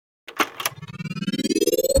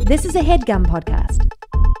This is a HeadGum podcast.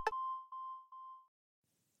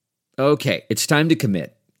 Okay, it's time to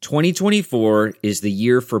commit. 2024 is the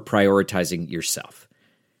year for prioritizing yourself.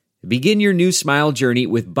 Begin your new smile journey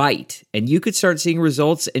with Byte, and you could start seeing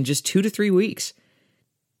results in just 2 to 3 weeks.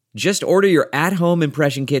 Just order your at-home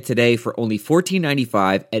impression kit today for only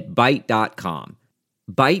 $14.95 at Byte.com.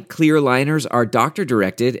 Byte clear liners are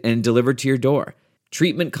doctor-directed and delivered to your door.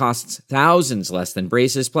 Treatment costs thousands less than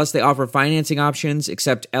braces, plus they offer financing options,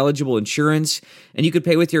 accept eligible insurance, and you could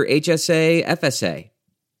pay with your HSA, FSA.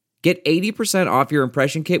 Get 80% off your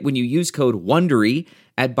impression kit when you use code WONDERY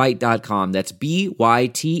at Byte.com. That's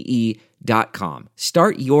BYTE.com.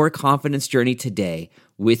 Start your confidence journey today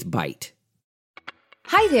with Byte.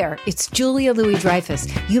 Hi there, it's Julia Louis-Dreyfus.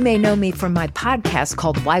 You may know me from my podcast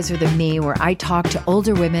called Wiser Than Me, where I talk to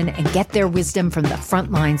older women and get their wisdom from the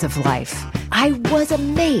front lines of life. I was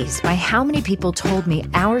amazed by how many people told me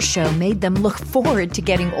our show made them look forward to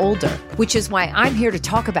getting older, which is why I'm here to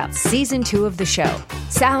talk about season 2 of the show.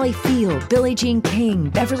 Sally Field, Billie Jean King,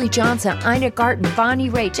 Beverly Johnson, Ina Garten, Bonnie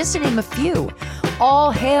Raitt, just to name a few.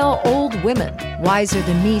 All hail old women. Wiser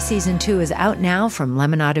Than Me season 2 is out now from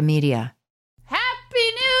Lemonada Media.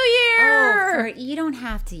 Happy New Year! You don't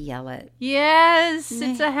have to yell it. Yes,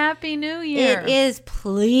 it's a Happy New Year. It is.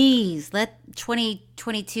 Please let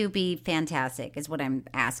 2022 be fantastic is what I'm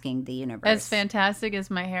asking the universe. As fantastic as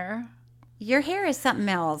my hair. Your hair is something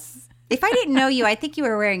else. If I didn't know you, I think you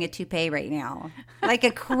were wearing a toupee right now. Like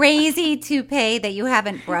a crazy toupee that you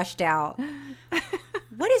haven't brushed out.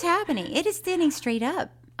 What is happening? It is standing straight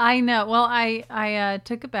up. I know. Well, I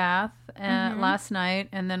took a bath last night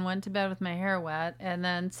and then went to bed with my hair wet and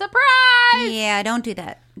then surprise! Yeah, don't do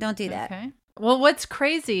that. Don't do that. Okay. Well, what's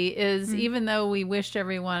crazy is even though we wished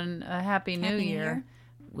everyone a Happy New Year,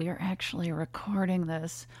 we are actually recording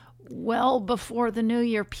this well before the new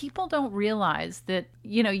year. People don't realize that,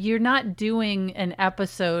 you're not doing an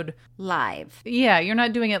episode live. Yeah, you're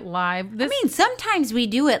not doing it live. Sometimes we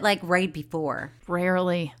do it like right before.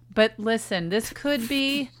 Rarely. But listen, this could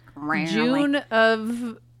be June of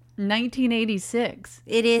 1986.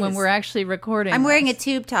 It is. When we're actually recording. I'm wearing a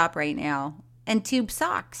tube top right now and tube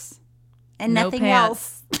socks and no nothing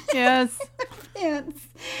pants. else. Yes. Pants.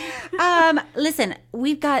 Listen,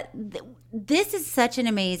 we've got, this is such an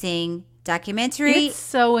amazing documentary. It's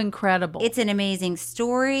so incredible. It's an amazing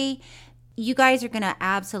story. You guys are going to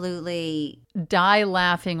absolutely die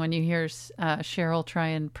laughing when you hear Cheryl try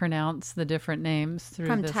and pronounce the different names through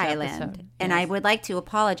from this Thailand. episode. And yes. I would like to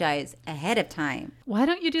apologize ahead of time. Why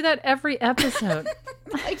don't you do that every episode?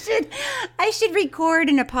 I should record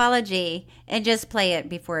an apology and just play it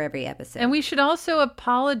before every episode. And we should also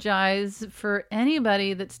apologize for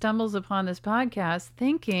anybody that stumbles upon this podcast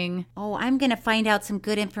thinking, oh, I'm going to find out some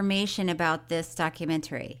good information about this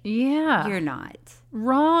documentary. Yeah. You're not.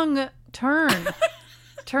 Wrong turn.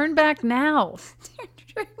 Turn back now.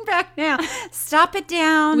 Turn back now. Stop it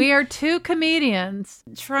down. We are two comedians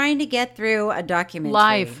trying to get through a documentary.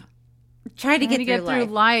 Life. Trying to get through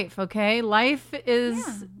life, okay? Life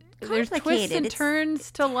is, there's twists and it's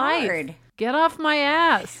turns to hard. Life. Get off my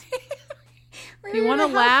ass. If you want to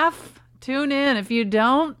laugh, tune in. If you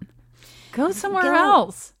don't, go somewhere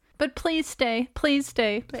else. But please stay. Please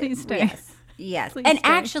stay. Please stay. Yes. Please and stay.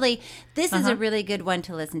 Actually, this is a really good one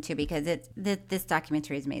to listen to because this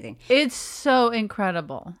documentary is amazing. It's so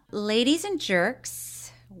incredible. Ladies and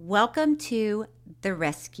jerks, welcome to The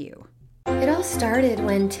Rescue. It all started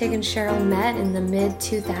when Tig and Cheryl met in the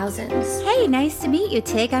mid-2000s. Hey, nice to meet you,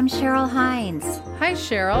 Tig. I'm Cheryl Hines. Hi,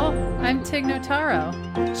 Cheryl. I'm Tig Notaro.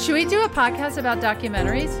 Should we do a podcast about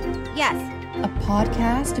documentaries? Yes. A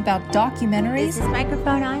podcast about documentaries? Is this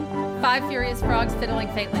microphone on? 5 Furious Frogs Fiddling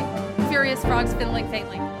Faintly. Furious Frogs Fiddling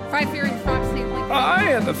Faintly. 5 Furious Frogs Fiddling Faintly.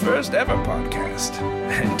 I am the first ever podcast,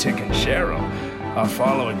 and Tig and Cheryl are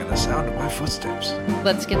following in the sound of my footsteps.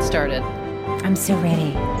 Let's get started. I'm so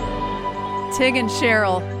ready. Tig and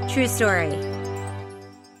Cheryl. True story.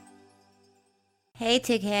 Hey,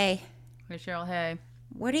 Tig, hey. Hey, Cheryl, hey.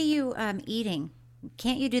 What are you eating?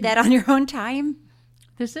 Can't you do that on your own time?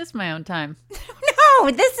 This is my own time.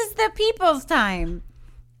 No, this is the people's time.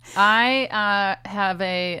 I have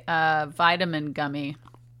a vitamin gummy.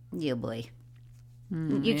 You boy.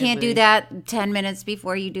 You can't do that 10 minutes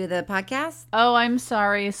before you do the podcast? Oh, I'm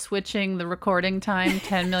sorry. Switching the recording time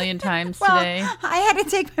 10 million times today. I had to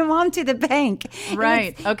take my mom to the bank.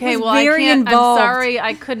 Right. Okay. Well, I can't. I'm sorry.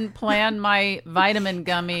 I couldn't plan my vitamin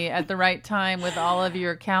gummy at the right time with all of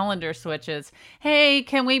your calendar switches. Hey,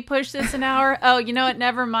 can we push this an hour? Oh, you know what?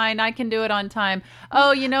 Never mind. I can do it on time.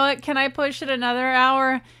 Oh, you know what? Can I push it another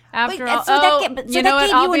hour? After all, you know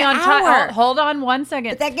what? I'll be on time. Hold on 1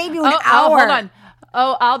 second. But that gave you an hour. Hold on.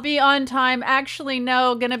 Oh, I'll be on time. Actually,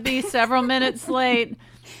 no, gonna be several minutes late.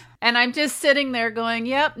 And I'm just sitting there going,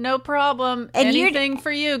 yep, no problem. And anything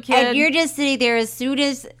for you, kid. And you're just sitting there. As soon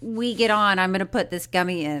as we get on, I'm going to put this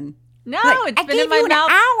gummy in. No, Like, it's been in my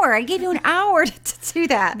mouth. I gave you an hour to do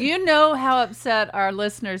that. You know how upset our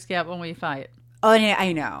listeners get when we fight. Oh, yeah,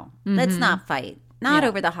 I know. Let's not fight. Not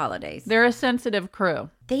over the holidays. They're a sensitive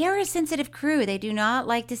crew. They are a sensitive crew. They do not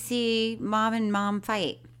like to see mom and mom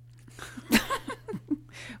fight.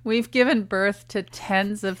 We've given birth to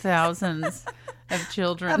tens of thousands of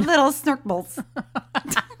children. Of little snurkbles.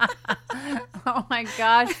 Oh my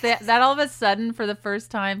gosh. That all of a sudden, for the first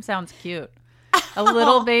time, sounds cute. A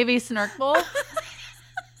little baby snurkball.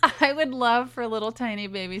 I would love for a little tiny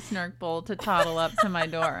baby snurkball to toddle up to my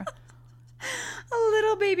door. A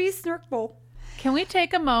little baby snurkball. Can we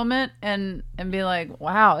take a moment and be like,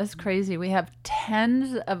 wow, it's crazy. We have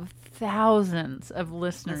tens of thousands of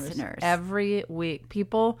listeners every week.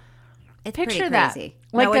 People, it's picture pretty that. Crazy.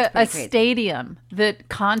 Like no, a stadium that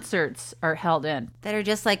concerts are held in. That are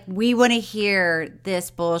just like, we want to hear this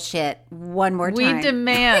bullshit one more We time.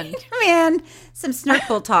 demand. We demand some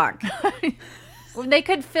snurkball talk. They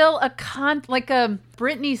could fill like a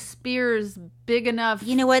Britney Spears big enough.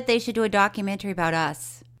 You know what? They should do a documentary about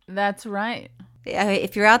us. That's right.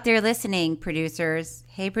 If you're out there listening, producers.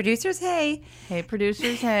 Hey, producers, hey. Hey,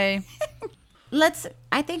 producers, hey.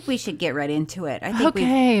 I think we should get right into it. I think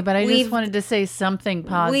okay, but I just wanted to say something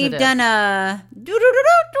positive. We've done a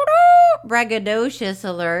braggadocious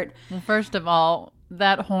alert. Well, first of all,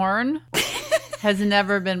 that horn has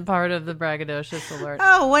never been part of the braggadocious alert.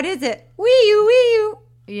 Oh, what is it? Wee-oo, wee-oo.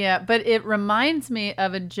 Yeah, but it reminds me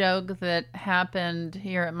of a joke that happened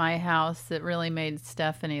here at my house that really made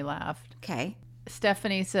Stephanie laugh. Okay.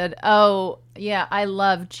 Stephanie said, oh, yeah, I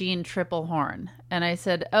love Jean Triplehorn. And I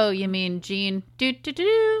said, oh, you mean Jean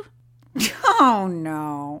do-do-do? Oh,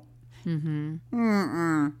 no. Mm-hmm.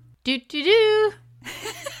 Mm-mm. Do-do-do.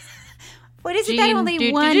 What is Jean, it? That only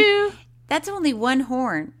do-do-do. one. That's only one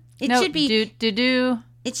horn. It should be do-do-do.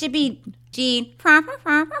 It should be Jean.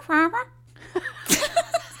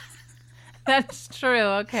 That's true.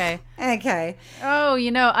 Okay. Okay. Oh,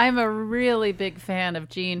 I'm a really big fan of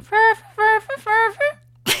Jean.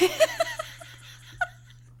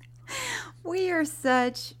 We are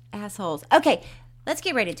such assholes. Okay, let's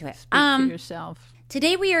get right into it. Speak for yourself.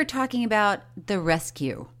 Today we are talking about The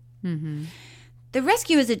Rescue. Mm-hmm. The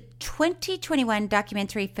Rescue is a 2021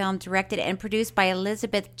 documentary film directed and produced by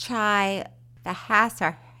Elizabeth Chai.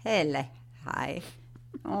 Hi.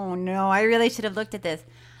 Oh no, I really should have looked at this.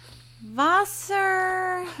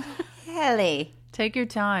 Wasserheli. Take your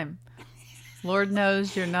time. Lord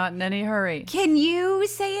knows you're not in any hurry. Can you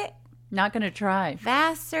say it? Not going to try.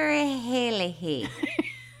 Wasserheli.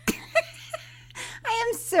 I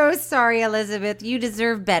am so sorry, Elizabeth. You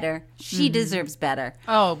deserve better. She deserves better.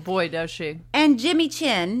 Oh, boy, does she. And Jimmy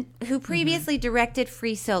Chin, who previously directed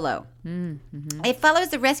Free Solo. Mm-hmm. It follows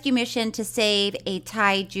the rescue mission to save a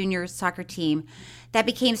Thai junior soccer team that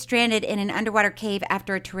became stranded in an underwater cave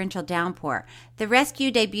after a torrential downpour. The Rescue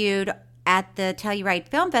debuted at the Telluride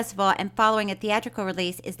Film Festival, and following a theatrical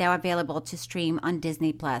release is now available to stream on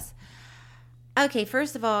Disney+. Okay,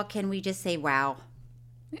 first of all, can we just say wow?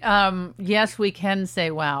 Yes, we can say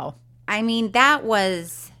wow. I mean, that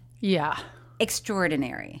was extraordinary.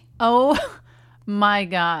 extraordinary. Oh my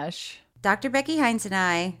gosh. Dr. Becky Hines and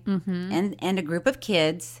I, and a group of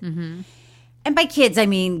kids, and by kids, I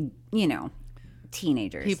mean,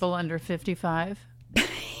 teenagers. People under 55.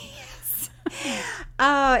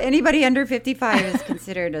 Anybody under 55 is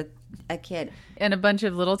considered a kid. And a bunch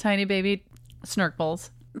of little tiny baby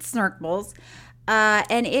snurkballs.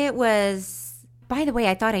 And it was, by the way,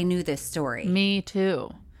 I thought I knew this story. Me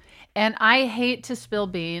too. And I hate to spill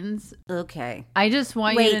beans. Okay. I just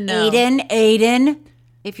want you to know. Aiden,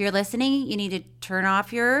 if you're listening, you need to turn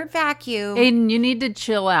off your vacuum. Aiden, you need to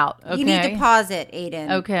chill out, okay? You need to pause it, Aiden.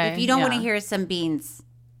 Okay. If you don't want to hear some beans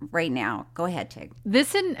right now, go ahead, Tig.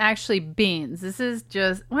 This isn't actually beans. This is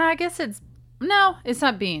just, I guess it's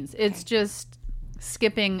not beans. It's just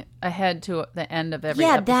skipping ahead to the end of every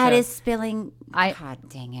episode. Yeah, that is spilling. God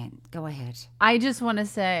dang it. Go ahead. I just want to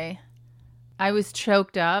say I was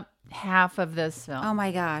choked up half of this film. Oh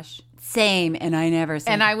my gosh. Same, and I never said.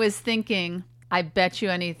 And I was thinking, I bet you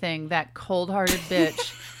anything that cold-hearted bitch,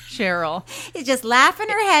 Cheryl, is just laughing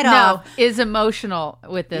her head off. Is emotional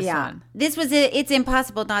with this one. This was it's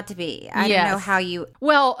impossible not to be. I don't know how you.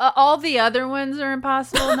 Well, all the other ones are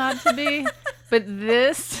impossible not to be, but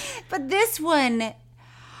this. But this one,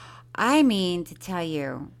 I mean to tell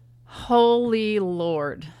you. Holy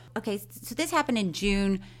Lord. Okay, so this happened in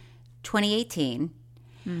June 2018.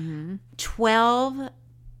 12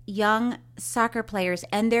 young soccer players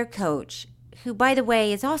and their coach, who, by the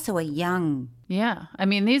way, is also a young. Yeah. I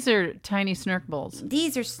mean, these are tiny snurk bowls.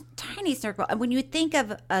 These are tiny snurk. And when you think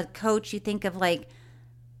of a coach, you think of like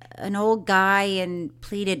an old guy in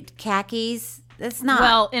pleated khakis. That's not.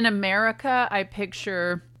 Well, in America, I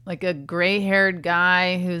picture like a gray-haired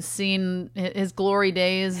guy who's seen his glory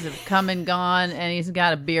days have come and gone, and he's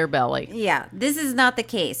got a beer belly. Yeah, this is not the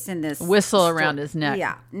case in this. Whistle around his neck.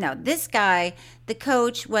 Yeah, no, this guy, the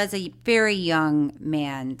coach, was a very young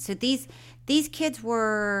man. So these kids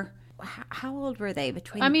were, how old were they?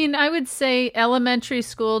 I mean, I would say elementary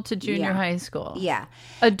school to junior high school. Yeah.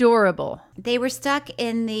 Adorable. They were stuck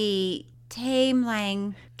in the Tam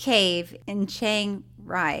Lang cave in Chiang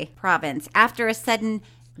Rai province after a sudden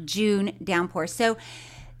June downpour. So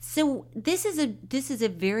this is a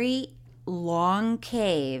very long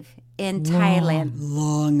cave in Thailand.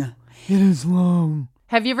 Long. It is long.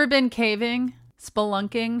 Have you ever been caving?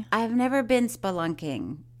 Spelunking? I've never been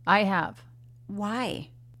spelunking. I have. Why?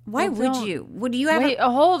 Why would you? Would you ever? Wait,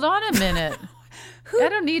 hold on a minute. I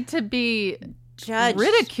don't need to be judged,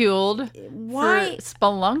 ridiculed. Why for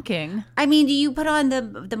spelunking? I mean, do you put on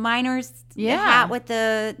the miners hat with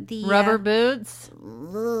the rubber boots,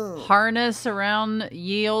 harness around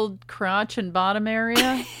yield, crotch, and bottom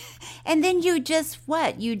area, and then you just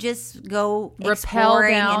what? You just go rappel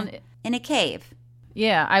down in a cave.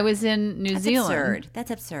 Yeah, I was in New Zealand. That's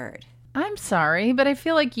absurd. I'm sorry, but I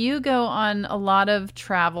feel like you go on a lot of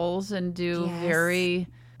travels and do very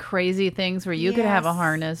crazy things where you could have a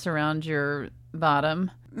harness around your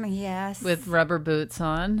bottom. Yes. With rubber boots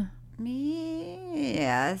on.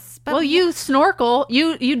 Yes. But well, you snorkel.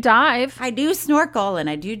 You dive. I do snorkel and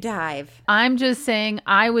I do dive. I'm just saying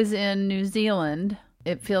I was in New Zealand.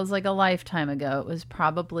 It feels like a lifetime ago. It was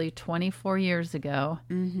probably 24 years ago.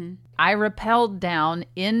 Mm-hmm. I rappelled down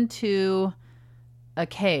into a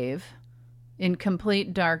cave in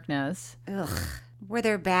complete darkness. Ugh. Were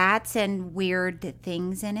there bats and weird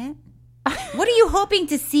things in it? What are you hoping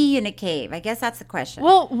to see in a cave? I guess that's the question.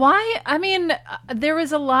 Well, why? I mean, there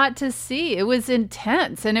was a lot to see. It was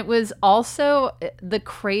intense. And it was also the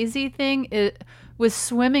crazy thing. It was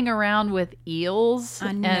swimming around with eels.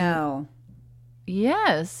 No.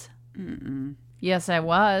 Yes. Mm-mm. Yes, I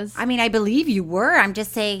was. I mean, I believe you were. I'm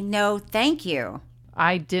just saying no, thank you.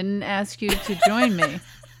 I didn't ask you to join me.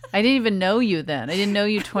 I didn't even know you then. I didn't know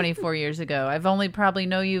you 24 years ago. I've only probably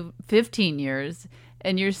known you 15 years,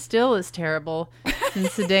 and you're still as terrible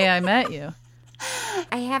since the day I met you.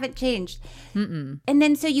 I haven't changed. Mm-mm. And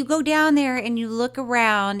then so you go down there and you look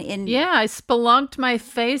around and... Yeah, I spelunked my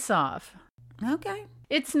face off. Okay.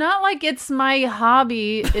 It's not like it's my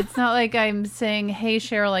hobby. It's not like I'm saying, hey,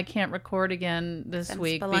 Cheryl, I can't record again this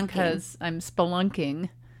week because I'm spelunking.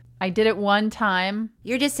 I did it one time.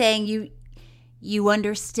 You're just saying you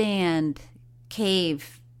understand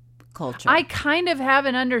cave culture. I kind of have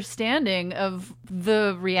an understanding of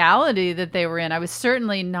the reality that they were in. I was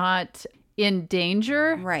certainly not in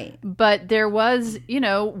danger. Right. But there was,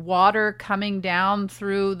 water coming down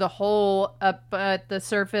through the hole up at the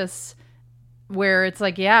surface where it's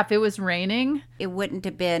like, yeah, if it was raining, it wouldn't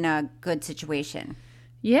have been a good situation.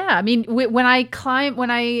 Yeah, I mean, when I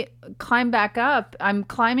climb back up, I'm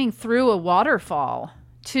climbing through a waterfall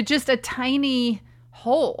to just a tiny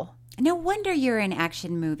hole. No wonder you're in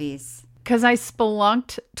action movies. Because I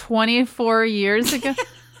spelunked 24 years ago.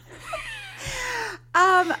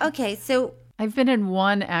 Okay, so I've been in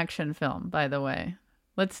one action film, by the way.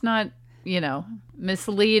 Let's not,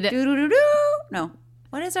 mislead. No.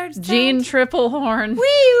 What is our Jean Triplehorn.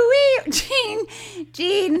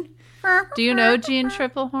 Jean. Do you know Jean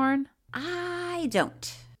Triplehorn? I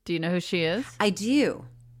don't. Do you know who she is? I do.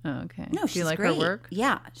 Oh, okay. No, she's do you like great. her work?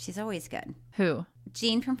 Yeah, she's always good. Who?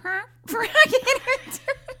 Jean from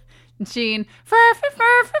Jean. So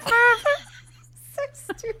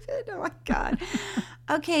stupid. Oh my God.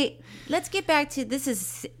 Okay, let's get back to this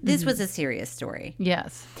was a serious story.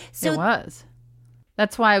 Yes, it was.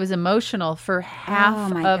 That's why I was emotional for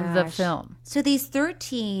half of the film. So these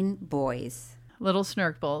 13 boys, little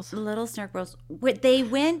snurkballs, they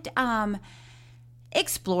went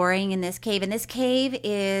exploring in this cave, and this cave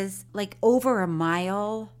is like over a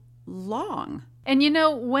mile long. And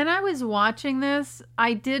when I was watching this,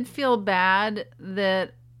 I did feel bad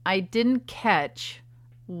that I didn't catch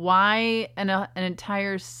why an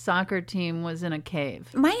entire soccer team was in a cave.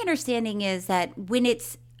 My understanding is that when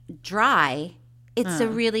it's dry, it's a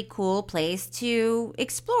really cool place to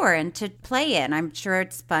explore and to play in. I'm sure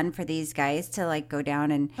it's fun for these guys to go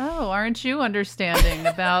down and... Oh, aren't you understanding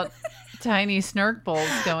about tiny snark bowls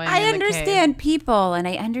going I in the understand cave. people, and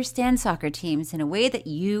I understand soccer teams in a way that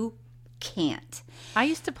you can't. I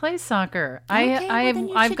used to play soccer. Okay, well, then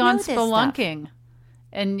you I've should gone know this spelunking,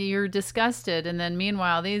 and you're disgusted. And then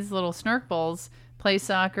meanwhile, these little snark bowls play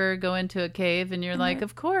soccer, go into a cave, and you're like,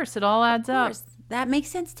 of course, it all adds up. That makes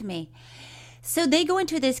sense to me. So they go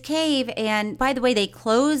into this cave, and by the way, they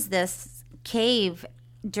close this cave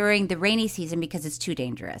during the rainy season because it's too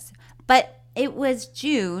dangerous. But it was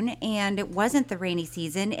June, and it wasn't the rainy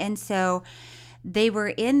season, and so they were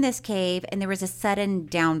in this cave, and there was a sudden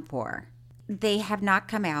downpour. They have not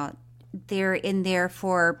come out. They're in there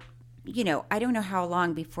for, I don't know how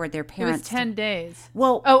long before their parents. It was 10 days.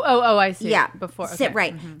 Well, oh, I see. yeah, Before, so, okay.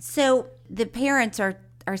 right. So the parents are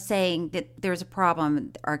saying that there's a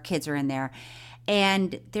problem. Our kids are in there,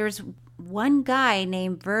 and there's one guy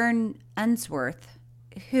named Vern Unsworth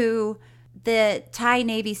who the Thai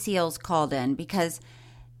Navy SEALs called in because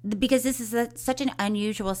this is such an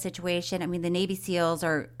unusual situation. I mean, the Navy SEALs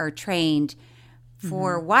are trained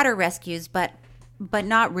for water rescues, but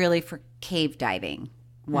not really for cave diving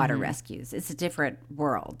water rescues. It's a different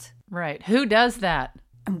world. Right. Who does that?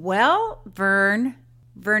 Well, Vern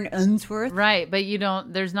Unsworth. Right, but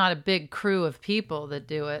there's not a big crew of people that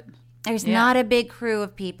do it. There's not a big crew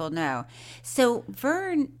of people, no. So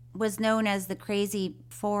Vern was known as the crazy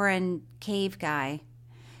foreign cave guy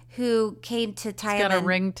who came to Thailand. It's got a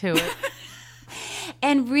ring to it.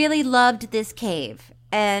 And really loved this cave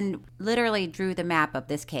and literally drew the map of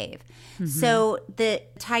this cave. So the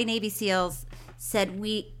Thai Navy SEALs said,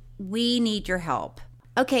 we need your help.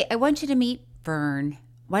 Okay, I want you to meet Vern.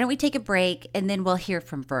 Why don't we take a break and then we'll hear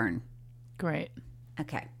from Vern? Great.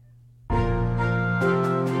 Okay.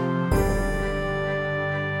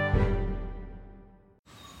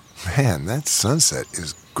 Man, that sunset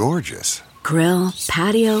is gorgeous. Grill,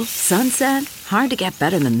 patio, sunset. Hard to get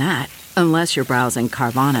better than that. Unless you're browsing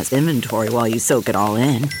Carvana's inventory while you soak it all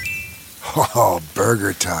in. Oh,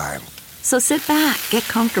 burger time. So sit back, get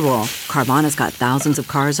comfortable. Carvana's got thousands of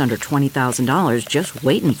cars under $20,000 just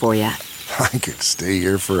waiting for you. I could stay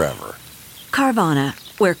here forever. Carvana,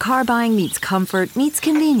 where car buying meets comfort, meets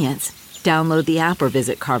convenience. Download the app or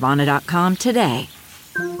visit Carvana.com today.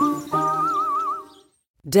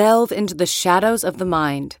 Delve into the shadows of the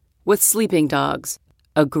mind with Sleeping Dogs,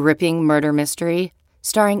 a gripping murder mystery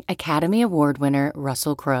starring Academy Award winner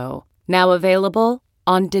Russell Crowe. Now available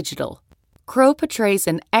on digital. Crowe portrays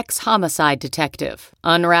an ex-homicide detective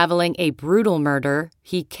unraveling a brutal murder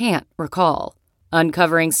he can't recall.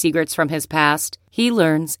 Uncovering secrets from his past, he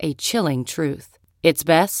learns a chilling truth. It's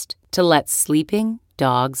best to let sleeping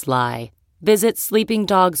dogs lie. Visit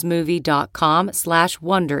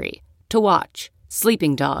sleepingdogsmovie.com/Wondery to watch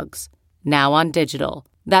Sleeping Dogs, now on digital.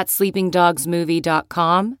 That's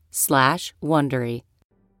sleepingdogsmovie.com/Wondery.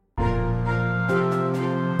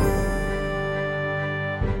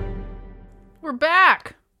 We're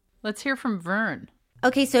back. Let's hear from Vern.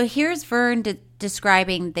 Okay, so here's Vern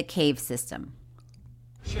describing the cave system.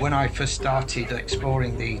 When I first started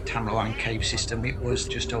exploring the Tham Luang cave system, it was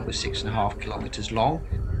just over 6.5 kilometres long.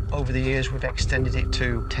 Over the years, we've extended it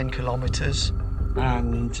to 10 kilometres.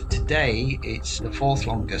 And today, it's the fourth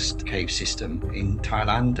longest cave system in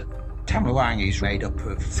Thailand. Tham Luang is made up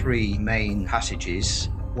of 3 main passages.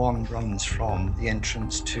 One runs from the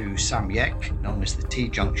entrance to Samyek, known as the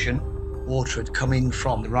T-junction. Water had come in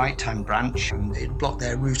from the right-hand branch and it blocked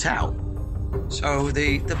their route out. So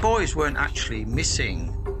the boys weren't actually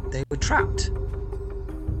missing, they were trapped.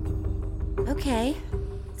 Okay.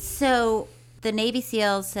 So the Navy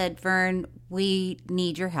SEALs said, Vern, we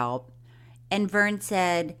need your help. And Vern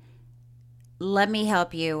said, let me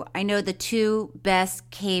help you. I know the 2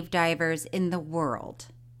 best cave divers in the world.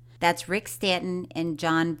 That's Rick Stanton and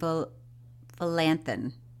John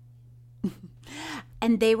Valanthan.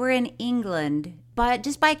 And they were in England. But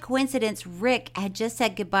just by coincidence, Rick had just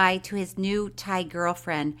said goodbye to his new Thai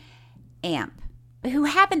girlfriend, Amp, who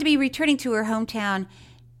happened to be returning to her hometown,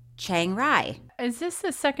 Chiang Rai. Is this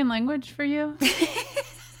the second language for you?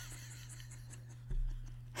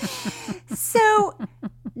 So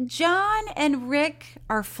John and Rick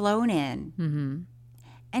are flown in. Mm-hmm.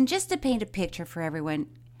 And just to paint a picture for everyone,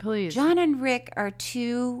 please. John and Rick are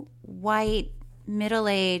 2 white,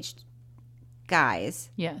 middle-aged guys.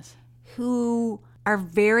 Yes. Who are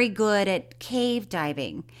very good at cave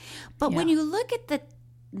diving. But when you look at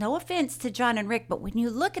no offense to John and Rick, but when you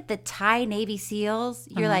look at the Thai Navy SEALs,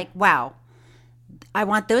 you're like, wow, I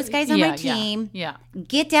want those guys on my team. Yeah.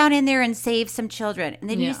 Get down in there and save some children. And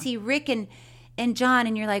then you see Rick and John,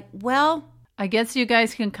 and you're like, well, I guess you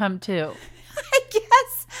guys can come too. I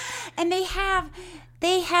guess. And they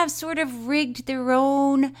have sort of rigged their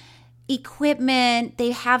own equipment.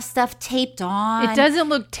 They have stuff taped on. It doesn't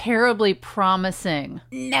look terribly promising.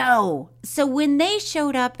 No. So when they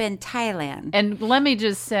showed up in Thailand. And let me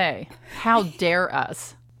just say, how dare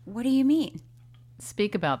us? What do you mean?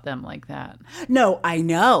 Speak about them like that. No, I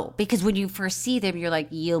know. Because when you first see them, you're like,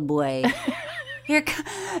 yo, boy. Here,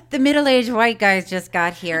 the middle-aged white guys just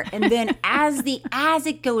got here. And then as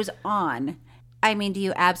it goes on, I mean, do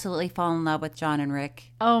you absolutely fall in love with John and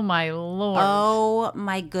Rick? Oh, my Lord. Oh,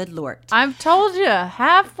 my good Lord. I've told you,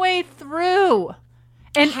 halfway through.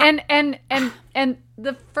 And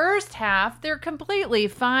the first half, they're completely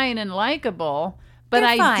fine and likable. But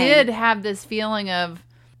I did have this feeling of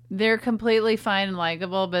they're completely fine and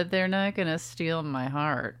likable, but they're not going to steal my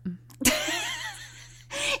heart.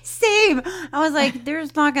 Same. I was like,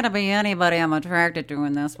 there's not going to be anybody I'm attracted to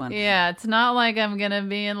in this one. Yeah, it's not like I'm going to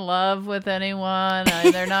be in love with anyone.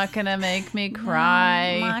 They're not going to make me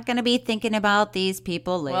cry. I'm not going to be thinking about these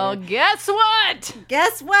people later. Well, guess what?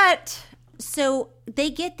 Guess what? So they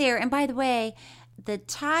get there. And by the way, the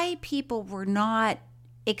Thai people were not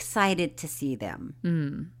excited to see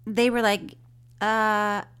them. They were like,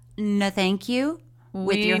 no, thank you.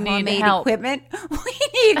 With your homemade equipment. We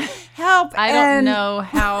need help. I don't know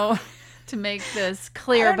how to make this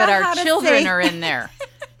clear, but our children are in there.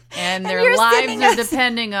 And their lives are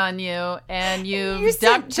depending on you. And you've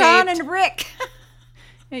duct taped John and Rick.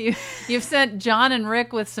 You've sent John and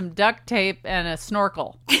Rick with some duct tape and a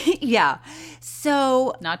snorkel. Yeah.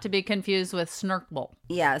 So. Not to be confused with snorkel.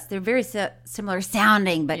 Yes. They're very similar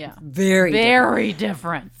sounding, but very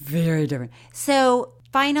different. Very different. So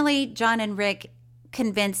finally, John and Rick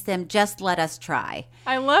convince them, just let us try.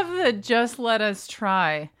 I love the just let us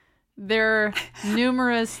try. There are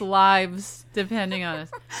numerous lives depending on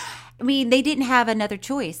us. I mean, they didn't have another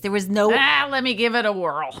choice. There was no... let me give it a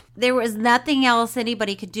whirl. There was nothing else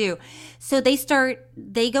anybody could do. So they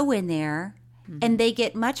go in there, and they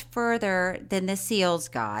get much further than the SEALs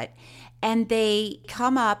got. And they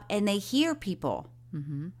come up, and they hear people.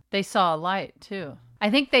 They saw a light, too. I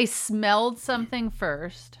think they smelled something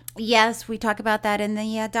first. Yes, we talk about that in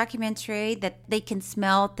the documentary, that they can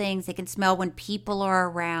smell things. They can smell when people are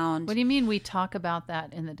around. What do you mean we talk about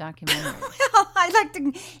that in the documentary? Well, I like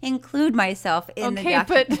to include myself in the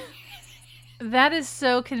documentary. But that is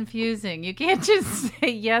so confusing. You can't just say,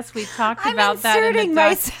 yes, we talked about that in the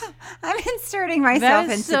documentary. I'm inserting myself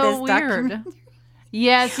into so this weird. documentary.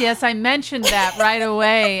 Yes, I mentioned that right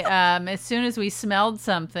away as soon as we smelled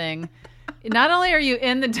something. Not only are you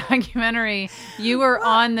in the documentary, you were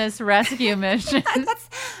on this rescue mission. I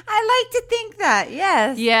like to think that,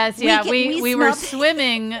 yes. Yes, we were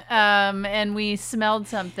swimming and we smelled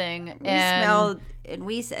something.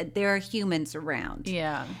 We said there are humans around.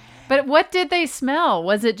 Yeah. But what did they smell?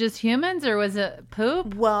 Was it just humans or was it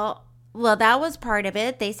poop? Well, that was part of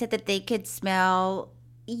it. They said that they could smell,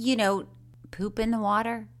 poop in the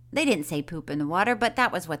water. They didn't say poop in the water, but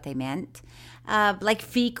that was what they meant. Like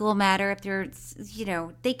fecal matter, if they're,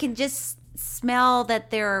 they can just smell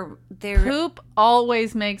that they're poop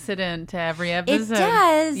always makes it into every episode. It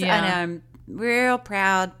does, yeah. And I'm real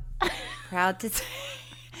proud to say.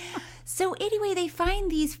 So anyway, they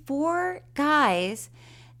find these 4 guys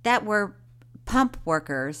that were pump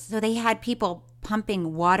workers. So they had people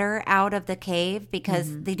pumping water out of the cave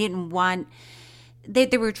because they didn't want. They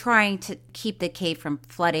were trying to keep the cave from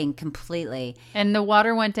flooding completely. And the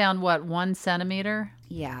water went down, 1 centimeter?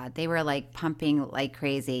 Yeah, they were like pumping like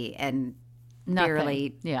crazy and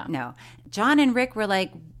barely. Yeah. No. John and Rick were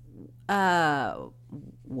like,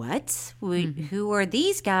 what? Who are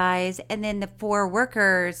these guys? And then the 4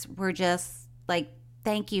 workers were just like,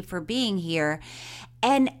 thank you for being here.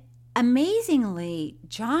 And amazingly,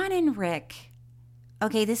 John and Rick,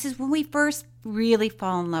 okay, this is when we first really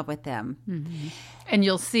fall in love with them. And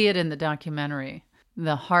you'll see it in the documentary,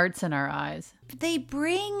 the hearts in our eyes. They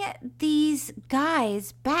bring these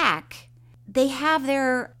guys back. They have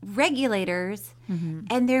their regulators,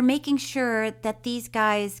 and they're making sure that these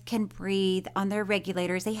guys can breathe on their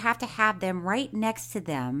regulators. They have to have them right next to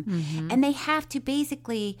them. And they have to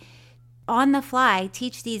basically, on the fly,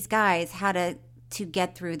 teach these guys how to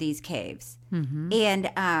get through these caves.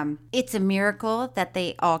 And it's a miracle that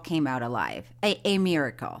they all came out alive, a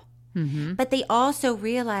miracle. But they also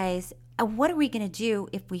realize, what are we going to do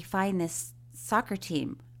if we find this soccer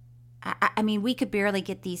team? I mean, we could barely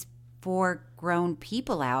get these 4 grown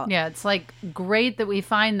people out. Yeah, it's like great that we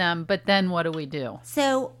find them, but then what do we do?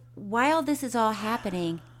 So while this is all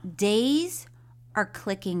happening, days are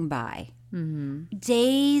clicking by.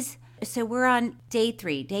 Days. So we're on day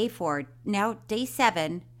 3, day 4, now day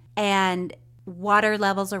 7, and water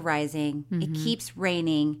levels are rising. It keeps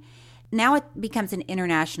raining. Now it becomes an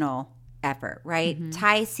international effort, right?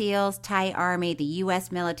 Thai SEALs, Thai Army, the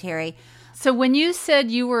U.S. military. So when you said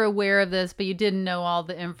you were aware of this, but you didn't know all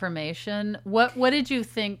the information, what did you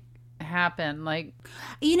think happened? Like,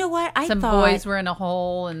 you know what? I thought some boys were in a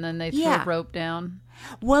hole and then they threw a rope down.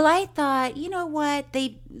 Well, I thought, you know what?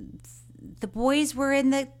 The boys were in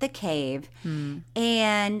the cave,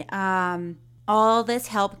 and all this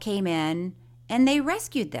help came in, and they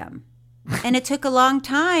rescued them. And it took a long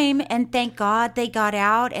time, and thank God they got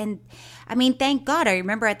out. And I mean, thank God. I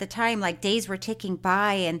remember at the time, like, days were ticking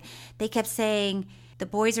by, and they kept saying, the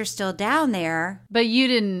boys are still down there. But you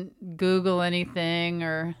didn't Google anything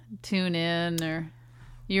or tune in, or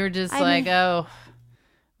you were just oh, well,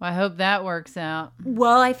 I hope that works out.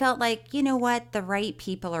 Well, I felt like, you know what? The right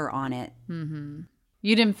people are on it. Mm-hmm.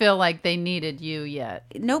 You didn't feel like they needed you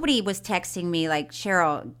yet. Nobody was texting me like,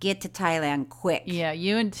 Cheryl, get to Thailand quick. Yeah,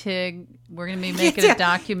 you and Tig, we're going to be making a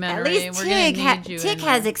documentary. At least we're going to need you. Tig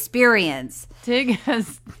has experience. Tig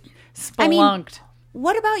has spelunked. I mean,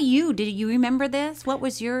 what about you? Did you remember this? What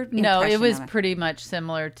was your impression? No, it was pretty much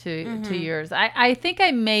similar to yours. I think I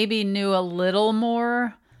maybe knew a little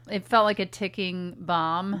more. It felt like a ticking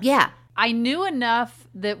bomb. Yeah. I knew enough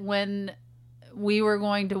that when we were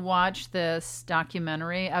going to watch this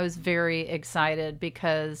documentary, I was very excited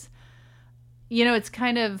because, you know, it's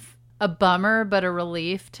kind of a bummer but a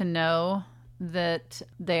relief to know that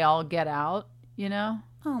they all get out, you know?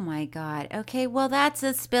 Oh my God. Okay, well, that's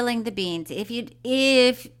a spilling the beans. If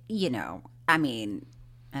you know, I mean,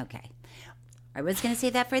 okay. I was going to say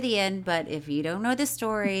that for the end, but if you don't know the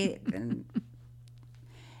story, then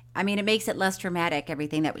I mean, it makes it less dramatic,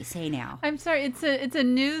 everything that we say now. I'm sorry, it's a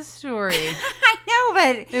news story. I know,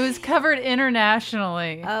 but it was covered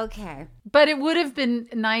internationally. Okay. But it would have been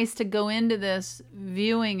nice to go into this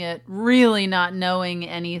viewing it really not knowing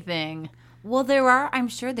anything. Well, I'm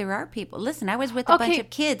sure there are people. Listen, I was with a bunch of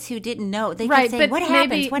kids who didn't know. They kept saying, what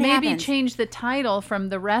happens? What happens? Maybe change the title from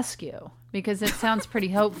The Rescue because it sounds pretty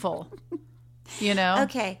hopeful, you know?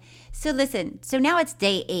 Okay. So listen, so now it's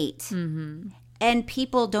day 8. Mm-hmm. And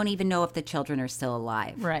people don't even know if the children are still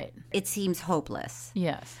alive. Right. It seems hopeless.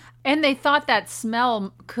 Yes. And they thought that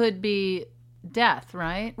smell could be death,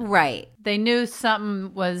 right? Right. They knew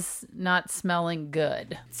something was not smelling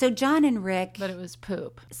good. So John and Rick... But it was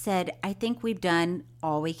poop. ...said, I think we've done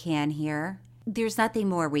all we can here. There's nothing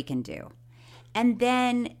more we can do. And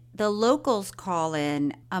then the locals call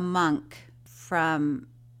in a monk from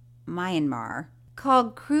Myanmar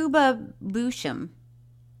called Kruba Bhusham.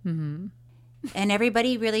 Mm-hmm. And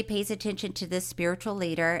everybody really pays attention to this spiritual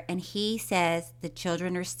leader. And he says the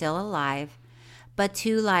children are still alive, but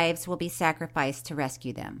 2 lives will be sacrificed to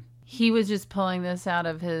rescue them. He was just pulling this out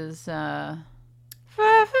of his... Well,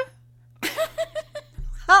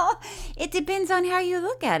 it depends on how you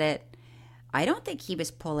look at it. I don't think he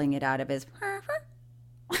was pulling it out of his...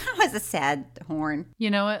 That was a sad horn.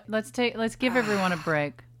 You know what? Let's give everyone a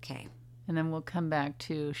break. Okay. And then we'll come back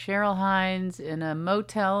to Cheryl Hines in a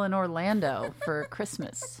motel in Orlando for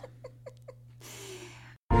Christmas.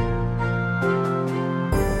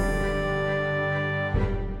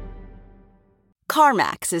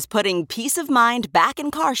 CarMax is putting peace of mind back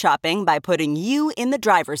in car shopping by putting you in the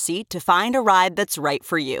driver's seat to find a ride that's right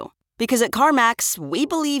for you. Because at CarMax, we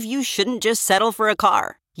believe you shouldn't just settle for a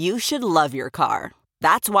car. You should love your car.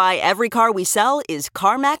 That's why every car we sell is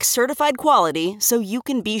CarMax certified quality, so you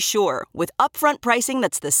can be sure with upfront pricing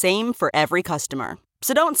that's the same for every customer.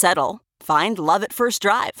 So don't settle. Find love at first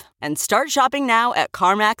drive and start shopping now at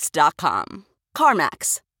CarMax.com.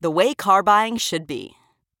 CarMax, the way car buying should be.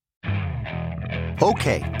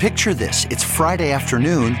 Okay, picture this. It's Friday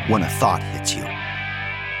afternoon when a thought hits you.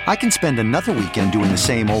 I can spend another weekend doing the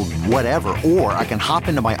same old whatever, or I can hop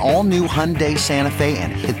into my all-new Hyundai Santa Fe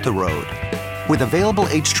and hit the road. With available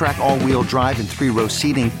H-Track all-wheel drive and 3-row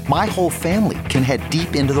seating, my whole family can head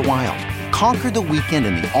deep into the wild. Conquer the weekend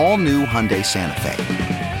in the all-new Hyundai Santa Fe.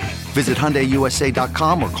 Visit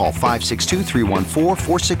HyundaiUSA.com or call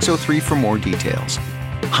 562-314-4603 for more details.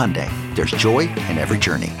 Hyundai, there's joy in every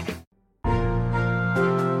journey.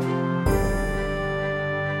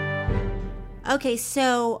 Okay,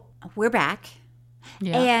 so we're back.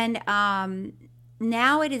 Yeah. And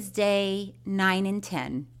now it is day 9 and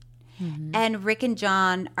 10. Mm-hmm. And Rick and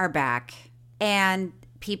John are back. And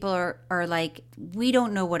people are like, we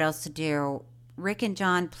don't know what else to do. Rick and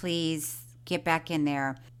John, please get back in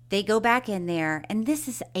there. They go back in there. And this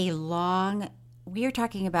is we are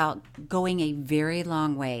talking about going a very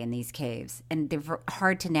long way in these caves. And they're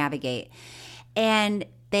hard to navigate. And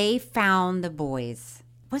they found the boys.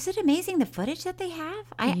 Was it amazing, the footage that they have?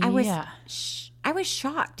 I was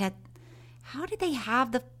shocked at how did they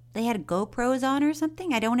have the they had GoPros on or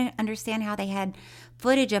something? I don't understand how they had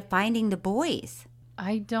footage of finding the boys.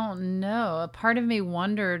 I don't know. A part of me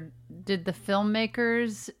wondered, did the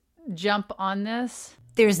filmmakers jump on this?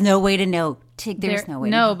 There's no way to know. There's no way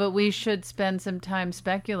to know. No, but we should spend some time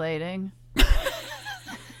speculating.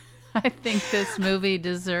 I think this movie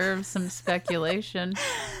deserves some speculation.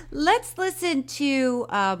 Let's listen to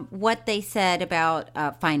what they said about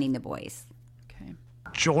finding the boys.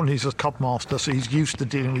 John is a cub master, so he's used to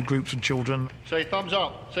dealing with groups of children. Say thumbs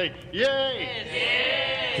up. Say yay!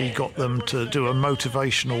 Yes. He got them to do a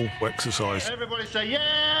motivational exercise. Everybody say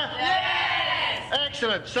yeah! Yes!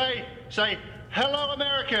 Excellent. Say hello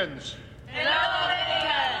Americans. Hello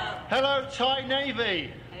Americans. Hello Thai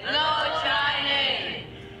Navy. Hello Thai Navy.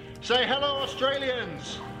 Say hello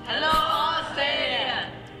Australians. Hello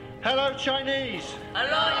Australia. Hello Chinese.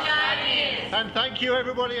 Hello Chinese. And thank you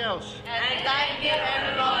everybody else. And thank you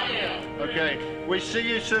everybody. Okay, we see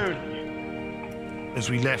you soon.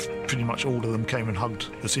 As we left, pretty much all of them came and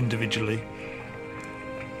hugged us individually.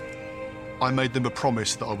 I made them a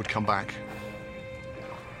promise that I would come back.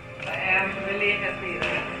 I am really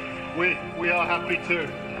happy. We are happy too.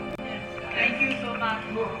 Thank you so much.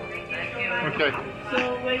 Thank you. Okay.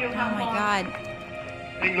 So where you come from? Oh my God.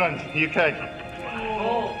 England, UK.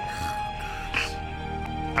 Oh.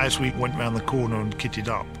 As we went round the corner and kitted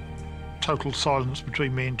up, total silence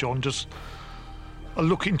between me and John, just a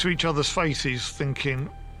look into each other's faces thinking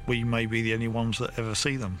we may be the only ones that ever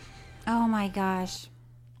see them. Oh my gosh.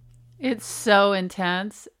 It's so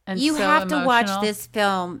intense and you so have emotional. to watch this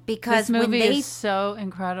film because this movie when is so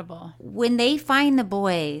incredible. When they find the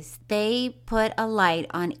boys, they put a light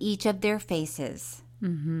on each of their faces.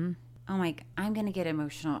 Mm-hmm. Oh my, I'm going to get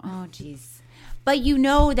emotional. Oh, jeez. But you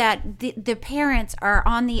know that the parents are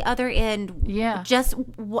on the other end. Yeah.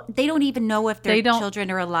 They don't even know if their children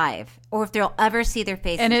are alive or if they'll ever see their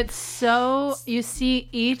faces. And it's so, you see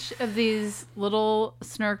each of these little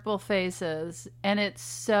snarkable faces and it's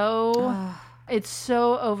so, it's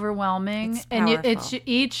so overwhelming. It's and it's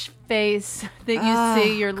each face that you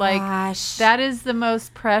see, you're like, that is the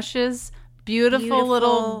most precious, beautiful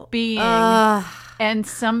little being. And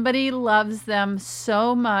somebody loves them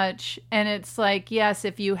so much. And it's like, yes,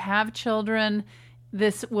 if you have children,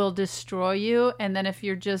 this will destroy you. And then if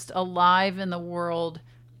you're just alive in the world,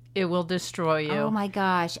 it will destroy you. Oh, my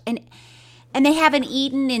gosh. And they haven't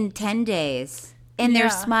eaten in 10 days. And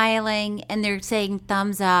they're smiling and they're saying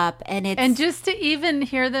thumbs up. And just to even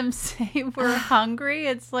hear them say we're hungry,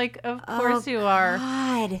 it's like, of course you are.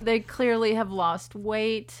 God. They clearly have lost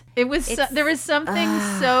weight. There was something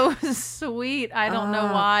so sweet. I don't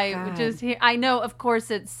know why. I know, of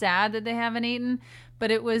course, it's sad that they haven't eaten, but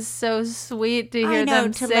it was so sweet to hear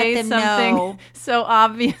them say something so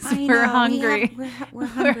obvious. We're hungry. We're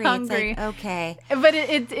hungry. Hungry. It's like, okay. But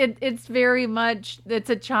it's very much, it's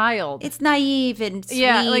a child. It's naive and sweet.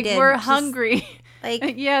 Yeah, like we're hungry.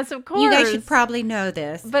 Like, yes, of course. You guys should probably know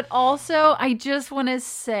this. But also, I just want to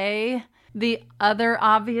say the other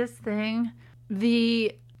obvious thing,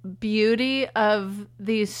 the beauty of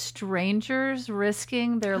these strangers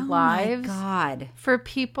risking their lives for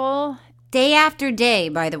people. Day after day,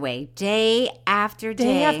 by the way. Day after day.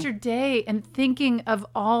 Day after day. And thinking of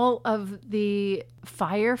all of the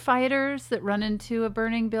firefighters that run into a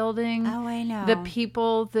burning building. Oh, I know. The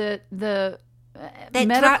people that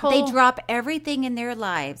they drop everything in their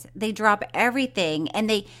lives. They drop everything and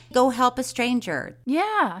they go help a stranger.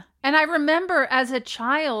 Yeah. And I remember as a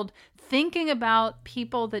child thinking about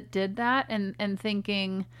people that did that and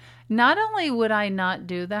thinking, not only would I not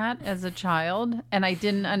do that as a child, and I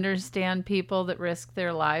didn't understand people that risk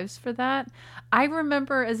their lives for that, I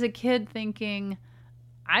remember as a kid thinking,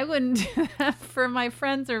 I wouldn't do that for my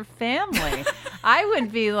friends or family. I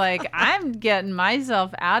would be like, I'm getting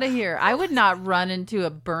myself out of here. I would not run into a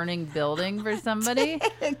burning building for somebody.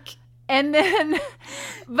 And then,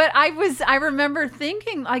 but I remember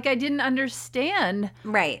thinking, like, I didn't understand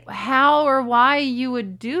how or why you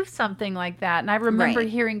would do something like that. And I remember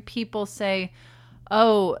hearing people say,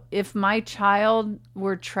 oh, if my child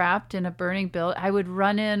were trapped in a burning building, I would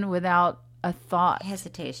run in without a thought.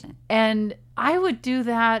 Hesitation. And I would do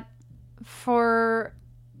that for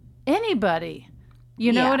anybody.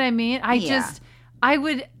 You know what I mean? I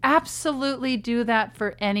would absolutely do that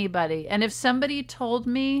for anybody. And if somebody told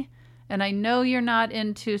me, and I know you're not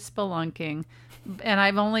into spelunking, and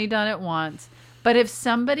I've only done it once, but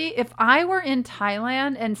if I were in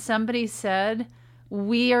Thailand and somebody said,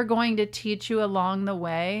 we are going to teach you along the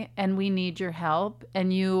way and we need your help,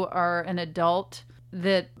 and you are an adult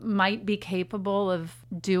that might be capable of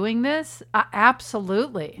doing this,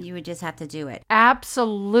 absolutely. You would just have to do it.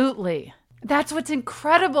 Absolutely. That's what's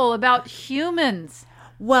incredible about humans.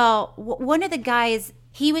 Well, one of the guys,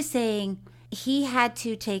 he was saying he had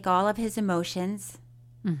to take all of his emotions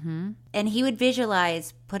and he would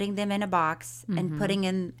visualize putting them in a box and putting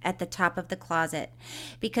them at the top of the closet,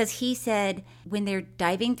 because he said when they're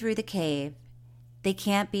diving through the cave, they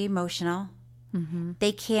can't be emotional.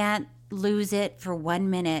 They can't lose it for 1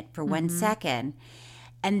 minute, for 1 second.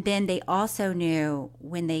 And then they also knew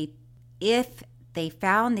if they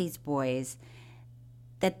found these boys,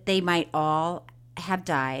 that they might all have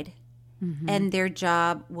died, and their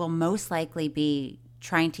job will most likely be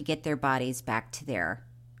trying to get their bodies back to their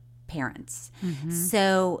parents.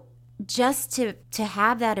 So just to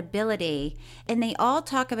have that ability, and they all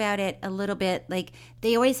talk about it a little bit, like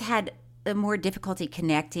they always had a more difficulty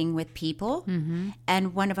connecting with people.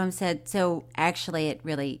 And one of them said, so actually it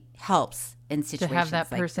really helps in situations to have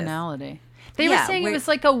that like personality. They were saying it was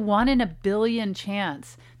like a 1 in a billion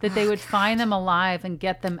chance that they would find them alive and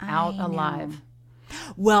get them out alive.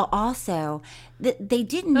 Well, also, they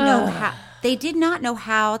didn't know how. They did not know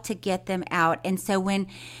how to get them out, and so when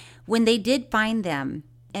they did find them,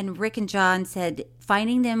 and Rick and John said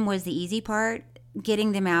finding them was the easy part,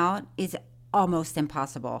 getting them out is almost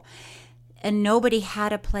impossible. And nobody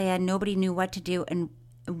had a plan. Nobody knew what to do. And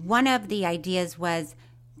one of the ideas was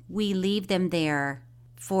we leave them there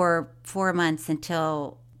for 4 months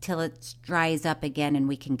until it dries up again and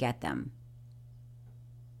we can get them.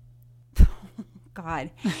 God.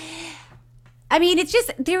 I mean, it's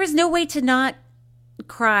just, there is no way to not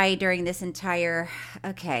cry during this entire,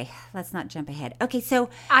 okay, let's not jump ahead. Okay, so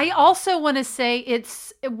I also want to say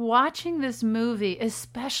it's watching this movie,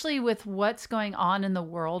 especially with what's going on in the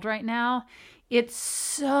world right now, I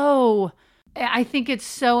think it's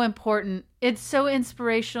so important. It's so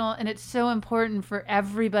inspirational, and it's so important for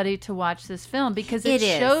everybody to watch this film, because it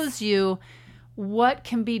shows you what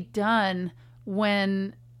can be done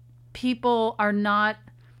when people are not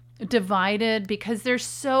divided, because there's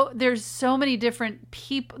so many different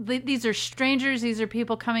people. These are strangers. These are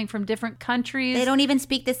people coming from different countries. They don't even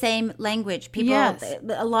speak the same language. People,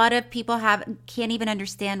 a lot of people can't even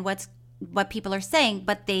understand what people are saying,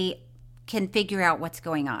 but they can figure out what's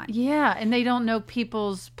going on. Yeah, and they don't know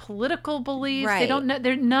people's political beliefs. Right. They don't know.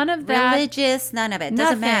 They're none of that. Religious, none of it.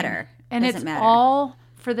 Doesn't matter. And it's all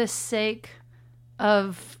for the sake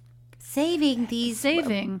of saving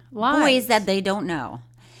lives. Boys that they don't know.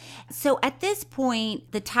 So at this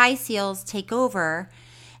point, the Thai SEALs take over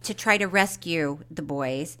to try to rescue the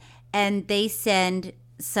boys, and they send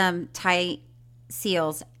some Thai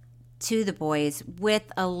SEALs to the boys with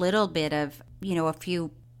a little bit of, a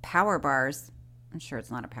few power bars. I'm sure it's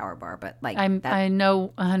not a power bar, but like I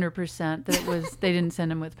know 100% that it was. They didn't send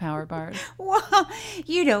them with power bars. Well,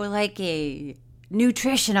 like a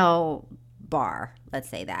nutritional bar. Let's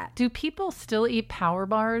say that. Do people still eat power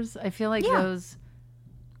bars? I feel like those.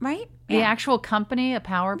 Right? The actual company, a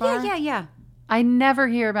power bar? Yeah. I never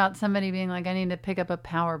hear about somebody being like, I need to pick up a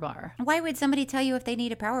power bar. Why would somebody tell you if they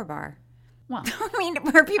need a power bar? Well, I mean,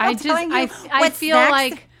 are people telling you I feel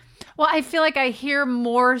next? I feel like I hear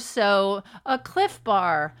more so a Cliff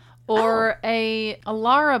Bar or a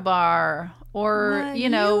Lara bar or,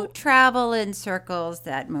 you travel in circles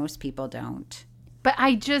that most people don't. But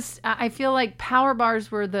I feel like power bars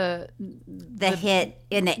were the hit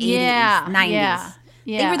in the 80s, 90s. Yeah.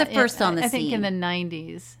 They were the first on the scene. I think in the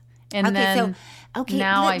 90s. And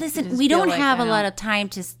now listen, we don't have a lot of time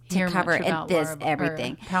to cover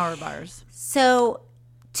everything. Power bars. So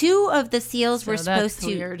 2 of the SEALs were supposed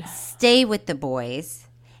to stay with the boys,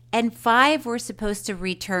 and 5 were supposed to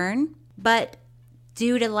return, but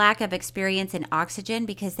due to lack of experience in oxygen,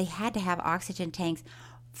 because they had to have oxygen tanks,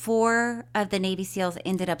 4 of the Navy SEALs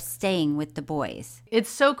ended up staying with the boys. It's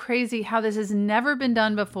so crazy how this has never been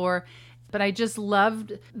done before, but I just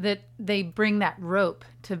loved that they bring that rope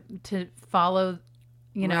to follow,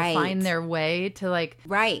 find their way to like.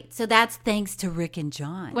 Right. So that's thanks to Rick and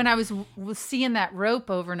John. When I was seeing that rope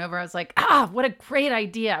over and over, I was like, what a great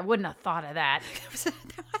idea. I wouldn't have thought of that.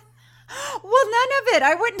 Well, none of it.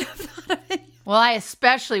 I wouldn't have thought of it. Well, I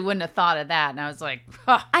especially wouldn't have thought of that, and I was like,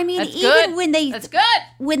 I mean, that's even good. That's good.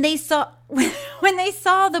 When they saw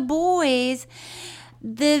the boys,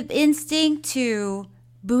 the instinct to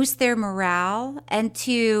boost their morale and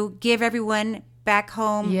to give everyone back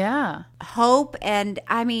home hope, and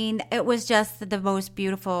I mean, it was just the most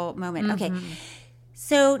beautiful moment. Mm-hmm. Okay.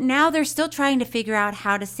 So now they're still trying to figure out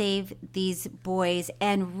how to save these boys.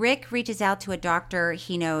 And Rick reaches out to a doctor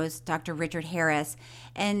he knows, Dr. Richard Harris,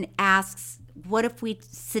 and asks, what if we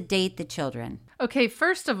sedate the children? Okay,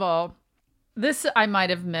 first of all, this I might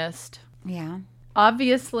have missed. Yeah.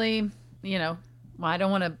 Obviously, well, I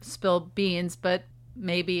don't want to spill beans, but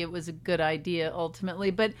maybe it was a good idea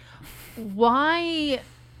ultimately. But why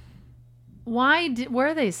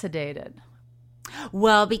were they sedated?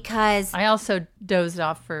 Well, because I also dozed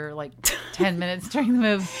off for like 10 minutes during the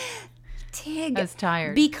movie. Tig, I was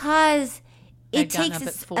tired. Because I'd it gotten takes up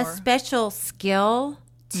at a 4. special skill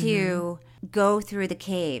to go through the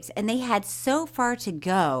caves. And they had so far to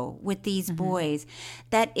go with these boys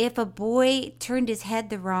that if a boy turned his head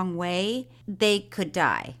the wrong way, they could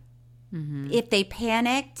die. If they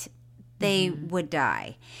panicked, they would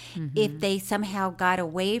die. If they somehow got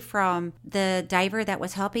away from the diver that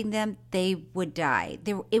was helping them, they would die.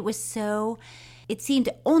 It seemed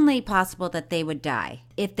only possible that they would die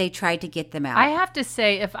if they tried to get them out. I have to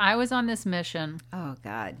say, if I was on this mission, oh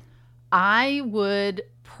God, I would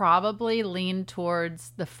probably lean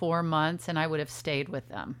towards the 4 months and I would have stayed with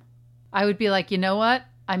them. I would be like, you know what?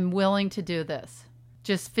 I'm willing to do this.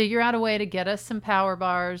 Just figure out a way to get us some power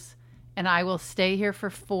bars and I will stay here for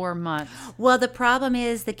 4 months. Well, the problem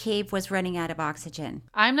is the cave was running out of oxygen.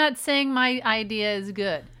 I'm not saying my idea is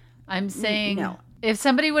good. I'm saying no. If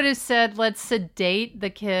somebody would have said, let's sedate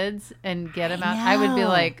the kids and get them out, I would be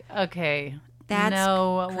like, okay, that's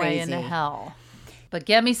no way crazy. in hell. But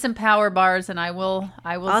get me some power bars and I will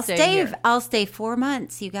stay here. I'll stay 4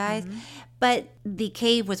 months, you guys. But the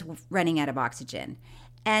cave was running out of oxygen.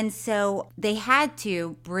 And so they had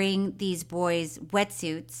to bring these boys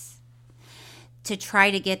wetsuits to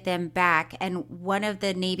try to get them back. And one of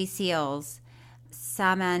the Navy SEALs,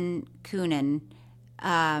 Saman Kunin,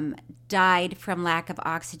 died from lack of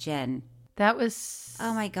oxygen. That was...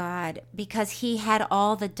 Oh, my God. Because he had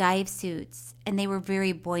all the dive suits, and they were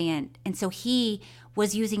very buoyant. And so he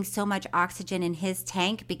was using so much oxygen in his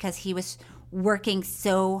tank because he was working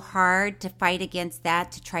so hard to fight against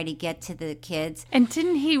that to try to get to the kids. And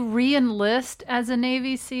didn't he re-enlist as a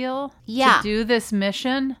Navy SEAL? Yeah. To do this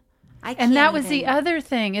mission? And that was the other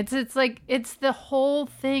thing. It's like, it's the whole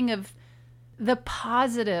thing of the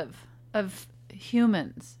positive of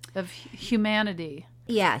humans, of humanity.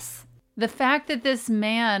 Yes. The fact that this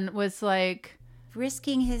man was like...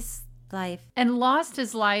 risking his life. And lost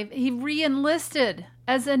his life. He re-enlisted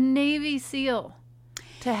as a Navy SEAL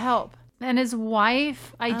to help. And his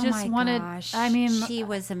wife, I just wanted... Gosh. I mean... She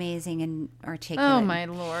was amazing and articulate. Oh, my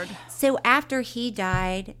Lord. So after he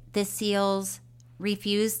died, the SEALs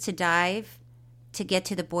refused to dive to get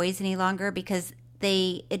to the boys any longer because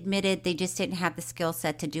they admitted they just didn't have the skill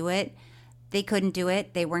set to do it. They couldn't do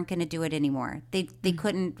it. They weren't going to do it anymore. They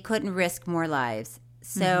couldn't risk more lives.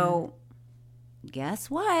 So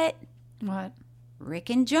guess what? What?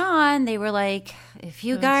 Rick and John, they were like, if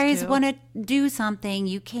you guys want to do something,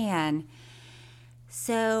 you can.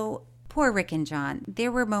 So poor Rick and John.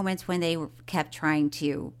 There were moments when they kept trying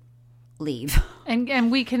to leave.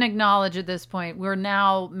 And we can acknowledge at this point, we're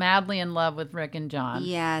now madly in love with Rick and John.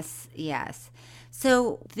 Yes, yes.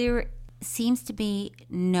 So there seems to be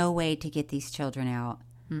no way to get these children out.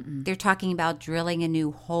 They're talking about drilling a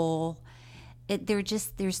new hole.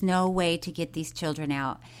 There's no way to get these children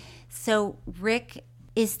out. So Rick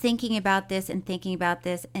is thinking about this, and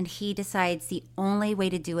he decides the only way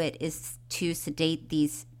to do it is to sedate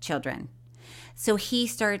these children. So he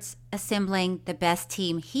starts assembling the best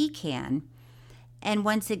team he can. And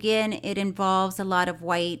once again, it involves a lot of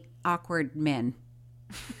white, awkward men.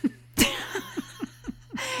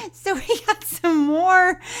 So we got some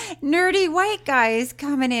more nerdy white guys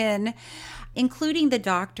coming in, including the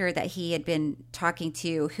doctor that he had been talking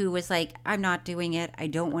to, who was like, I'm not doing it. I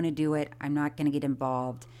don't want to do it. I'm not going to get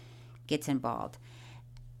involved. Gets involved.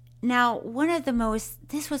 Now,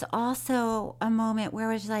 this was also a moment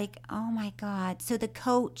where I was like, oh my God. So the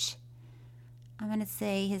coach, I'm going to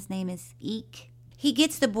say his name is Eek. He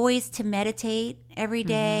gets the boys to meditate every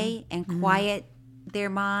day and quiet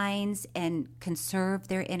their minds and conserve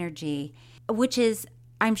their energy, which is,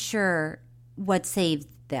 I'm sure, what saved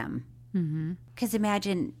them. Because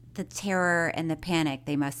imagine the terror and the panic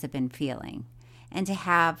they must have been feeling. And to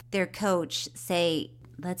have their coach say,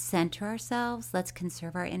 let's center ourselves, let's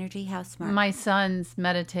conserve our energy. How smart. My sons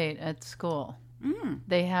meditate at school.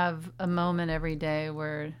 They have a moment every day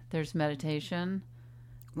where there's meditation.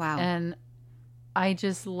 Wow. And I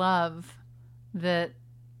just love that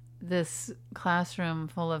this classroom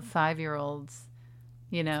full of 5-year-olds,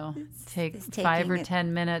 take 5 or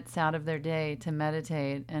 10 minutes out of their day to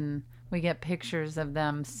meditate. And we get pictures of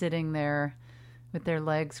them sitting there with their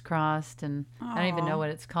legs crossed. And I don't even know what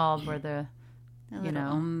it's called, where a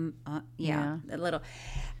little.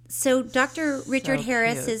 So Dr. Richard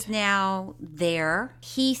Harris is now there.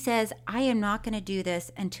 He says, I am not going to do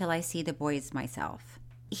this until I see the boys myself.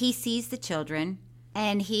 He sees the children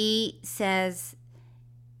and he says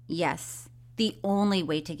Yes. The only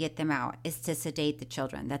way to get them out is to sedate the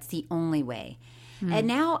children. That's the only way. And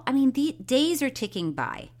now, I mean, the days are ticking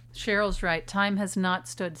by. Cheryl's right. Time has not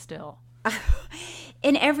stood still.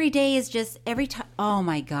 And every day is just, every time, oh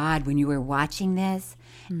my God, when you were watching this,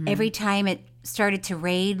 every time it started to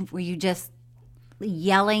rain, were you just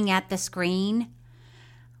yelling at the screen?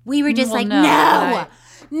 We were just no,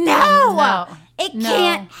 it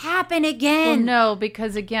can't happen again. Well, no,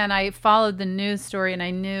 because again, I followed the news story and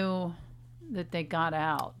I knew that they got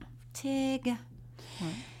out. Tig.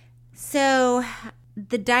 So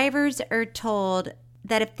the divers are told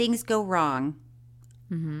that if things go wrong,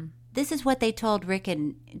 this is what they told Rick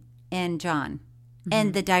and John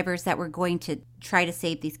and the divers that were going to try to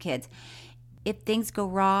save these kids. If things go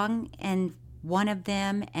wrong and one of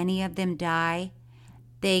them, any of them die,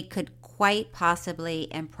 they could quite possibly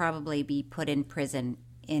and probably be put in prison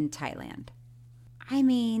in Thailand. I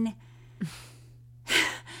mean,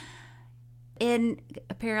 and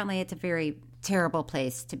apparently it's a very terrible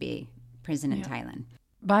place to be, prison in Thailand.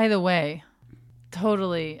 By the way,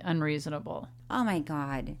 totally unreasonable. Oh my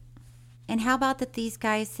God. And how about that these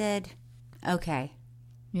guys said, okay.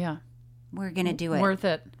 Yeah. We're going to do it. Worth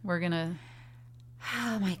it. We're going to.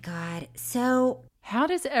 Oh my God. So. How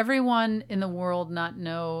does everyone in the world not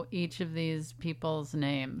know each of these people's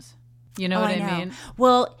names? You know what I mean?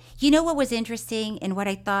 Well, you know what was interesting and what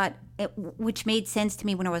I thought, which made sense to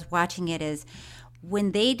me when I was watching it, is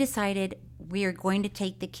when they decided we are going to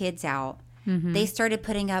take the kids out, they started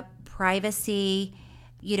putting up privacy,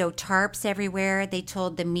 tarps everywhere. They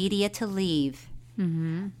told the media to leave.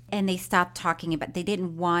 And they stopped talking about, they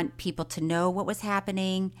didn't want people to know what was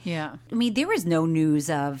happening. Yeah. I mean, there was no news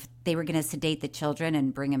of they were going to sedate the children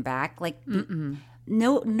and bring them back. Like,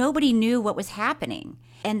 nobody knew what was happening.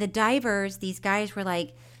 And the divers, these guys were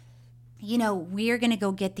like, we are going to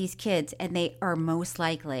go get these kids, and they are most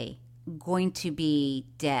likely going to be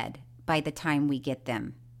dead by the time we get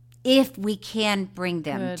them, if we can bring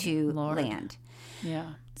them to land.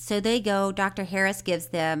 Yeah. So they go, Dr. Harris gives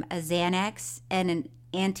them a Xanax and an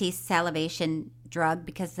anti-salivation drug,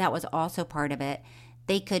 because that was also part of it.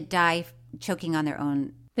 They could die choking on their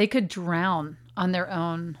own. They could drown on their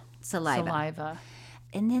own saliva.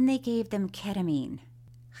 And then they gave them ketamine.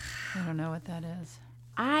 I don't know what that is.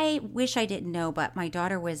 I wish I didn't know, but my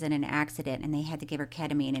daughter was in an accident and they had to give her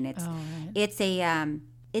ketamine, and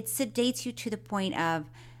it sedates you to the point of,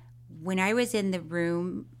 when I was in the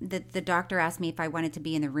room, the doctor asked me if I wanted to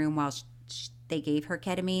be in the room while they gave her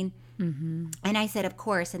ketamine. And I said, of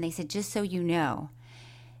course. And they said, just so you know,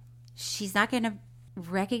 she's not going to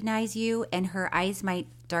recognize you, and her eyes might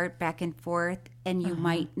dart back and forth, and you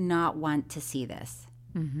might not want to see this.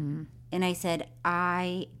 And I said,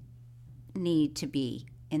 I need to be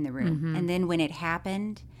in the room. And then when it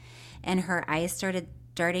happened and her eyes started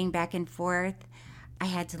darting back and forth, I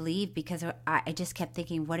had to leave, because I just kept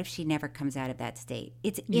thinking, what if she never comes out of that state?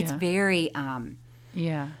 It's very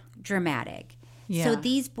dramatic. Yeah. So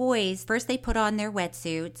these boys, first they put on their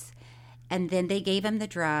wetsuits, and then they gave them the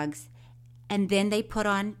drugs, and then they put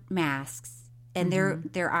on masks and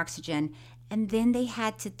their oxygen, and then they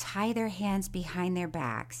had to tie their hands behind their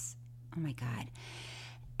backs. Oh my God.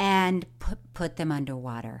 And put them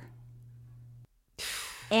underwater.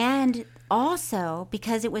 And also,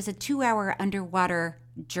 because it was a 2-hour underwater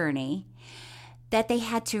journey, that they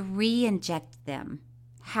had to re-inject them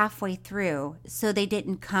halfway through so they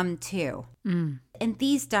didn't come to. And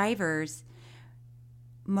these divers,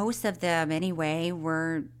 most of them anyway,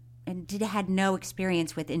 had no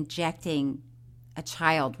experience with injecting a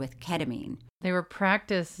child with ketamine. They were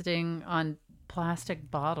practicing on plastic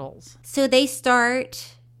bottles. So they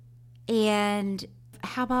start, and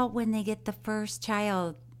how about when they get the first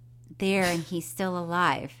child there and he's still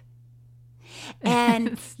alive?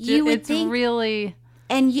 And you would think really,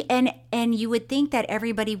 and you would think that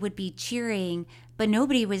everybody would be cheering, but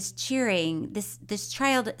nobody was cheering. This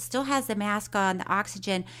child still has the mask on, the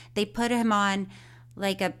oxygen. They put him on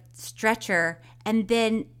like a stretcher, and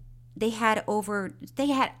then they had over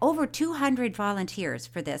 200 volunteers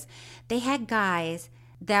for this. They had guys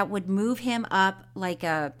that would move him up like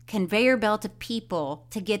a conveyor belt of people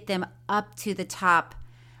to get them up to the top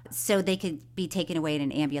so they could be taken away in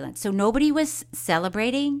an ambulance. So nobody was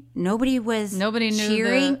celebrating. Nobody knew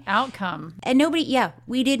cheering. The outcome. And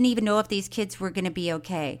we didn't even know if these kids were going to be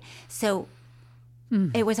okay. So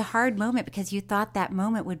it was a hard moment, because you thought that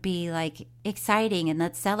moment would be like exciting and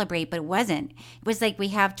let's celebrate, but it wasn't. It was like, we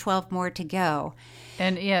have 12 more to go.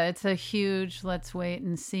 And it's a huge, let's wait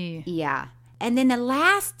and see. Yeah. And then the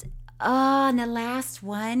last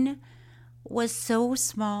one was so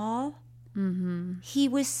small. Mm-hmm. He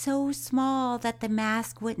was so small that the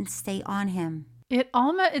mask wouldn't stay on him.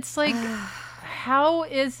 It's like, how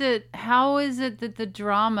is it that the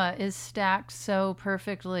drama is stacked so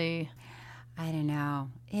perfectly? I don't know.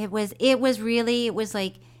 It was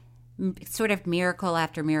like sort of miracle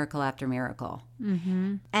after miracle after miracle.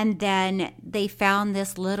 Mm-hmm. And then they found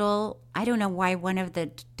this little, I don't know why one of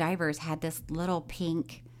the divers had this little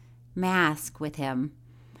pink mask with him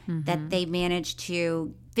that they managed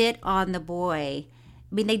to fit on the boy.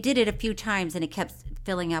 I mean, they did it a few times and it kept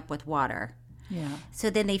filling up with water. Yeah. So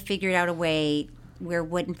then they figured out a way where it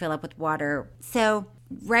wouldn't fill up with water. So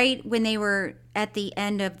right when they were at the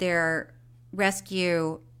end of their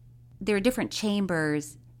rescue, there are different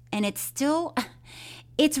chambers, and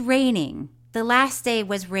it's raining. The last day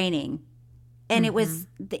was raining, and it was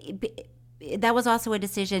that was also a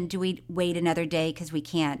decision. Do we wait another day because we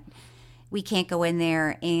can't go in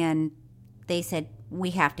there? And they said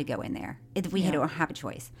we have to go in there. We don't have a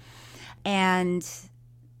choice. And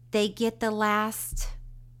they get the last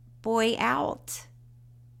boy out.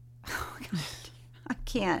 Oh, God. I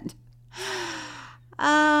can't.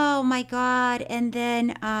 Oh, my God. And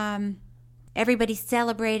then everybody's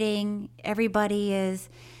celebrating. Everybody is,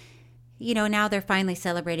 now they're finally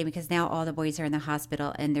celebrating because now all the boys are in the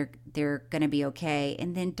hospital and they're going to be okay.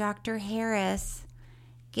 And then Dr. Harris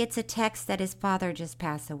gets a text that his father just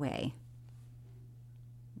passed away.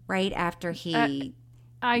 Right after he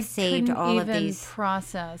saved all of these.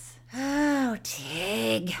 Process. Oh,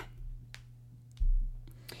 Tig.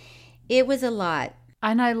 It was a lot.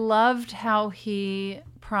 And I loved how he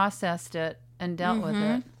processed it and dealt with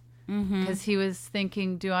it. Because he was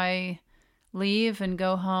thinking, do I leave and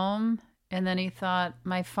go home? And then he thought,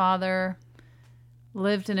 my father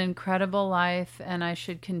lived an incredible life and I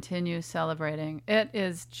should continue celebrating. It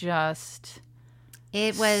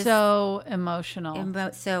was so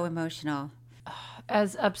emotional. So emotional.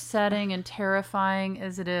 As upsetting and terrifying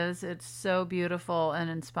as it is, it's so beautiful and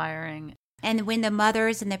inspiring. And when the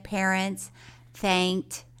mothers and the parents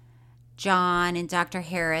thanked John and Dr.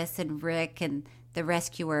 Harris and Rick and the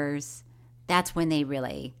rescuers, that's when they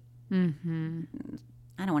really, I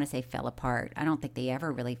don't want to say fell apart. I don't think they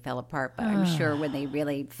ever really fell apart, but I'm sure when they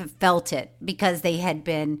really felt it because they had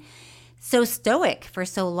been so stoic for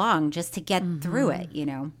so long just to get through it,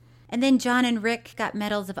 And then John and Rick got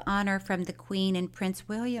medals of honor from the Queen and Prince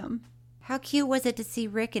William. How cute was it to see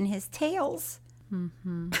Rick in his tails?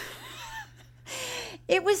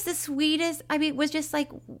 It was the sweetest. I mean, it was just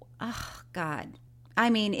like, oh, God. I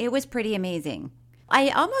mean, it was pretty amazing. I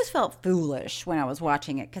almost felt foolish when I was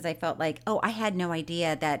watching it because I felt like, I had no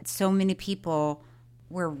idea that so many people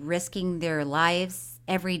were risking their lives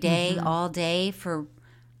every day, all day for,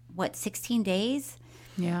 16 days?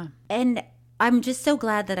 Yeah. And I'm just so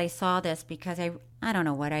glad that I saw this because I don't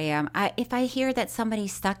know what I am. If I hear that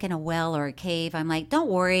somebody's stuck in a well or a cave, I'm like, don't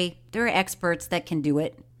worry. There are experts that can do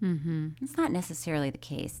it. It's not necessarily the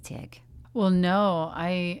case, Tig. Well, no,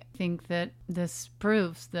 I think that this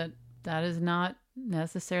proves that is not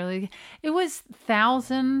necessarily. It was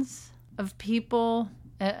thousands of people.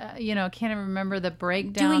 I can't even remember the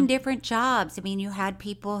breakdown. Doing different jobs. I mean, you had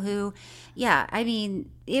people who,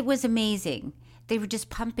 it was amazing. They were just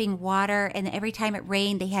pumping water, and every time it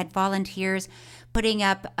rained, they had volunteers putting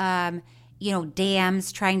up,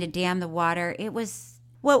 dams, trying to dam the water. It was,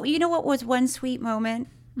 what was one sweet moment?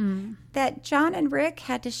 That John and Rick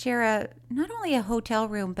had to share not only a hotel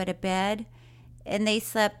room, but a bed, and they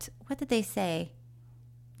slept, what did they say?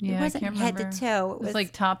 Yeah, it wasn't I can't head remember. to toe. It was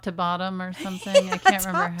like top to bottom or something. I can't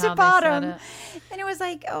remember how to bottom. they said it. And it was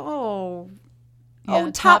like,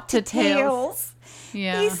 top to tails.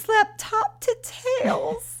 Yeah. They slept top to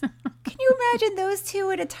tails. Can you imagine those two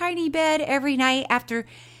in a tiny bed every night after?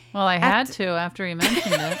 Well, I had to after he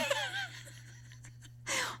mentioned it.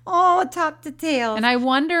 Top to tails. And I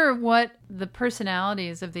wonder what the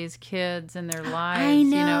personalities of these kids and their lives, I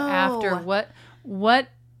know. After what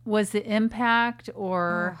was the impact,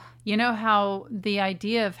 or how the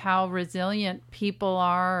idea of how resilient people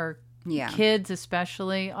are, or kids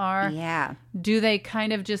especially are. Yeah. Do they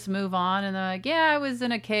kind of just move on and they're like, I was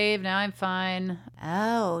in a cave, now I'm fine.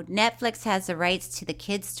 Oh, Netflix has the rights to the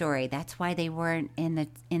kids' story. That's why they weren't in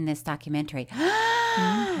this documentary.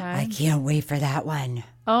 I can't wait for that one.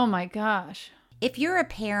 Oh my gosh. If you're a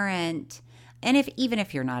parent, and even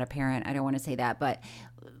if you're not a parent, I don't want to say that, but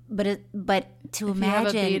to imagine, you have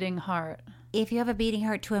a beating heart. If you have a beating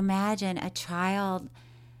heart, to imagine a child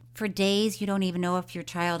for days, you don't even know if your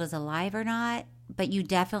child is alive or not, but you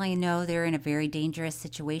definitely know they're in a very dangerous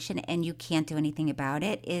situation and you can't do anything about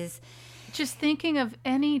it, is just thinking of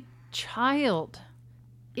any child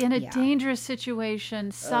in a dangerous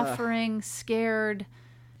situation, suffering, scared,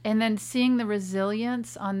 and then seeing the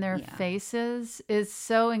resilience on their faces is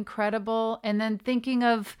so incredible. And then thinking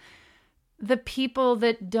of the people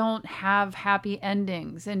that don't have happy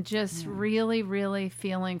endings and just really, really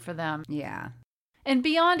feeling for them. Yeah. And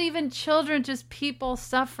beyond even children, just people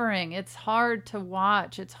suffering. It's hard to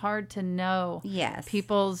watch. It's hard to know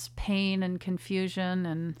people's pain and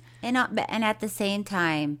confusion. And at the same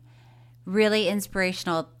time, really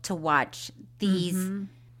inspirational to watch these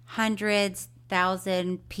hundreds,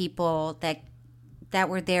 thousand people that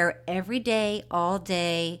were there every day, all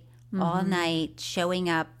Mm-hmm. night, showing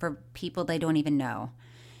up for people they don't even know.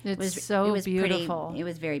 It was beautiful. It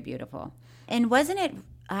was very beautiful. And wasn't it,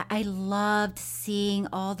 I loved seeing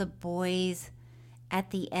all the boys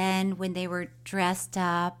at the end when they were dressed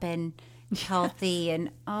up and healthy.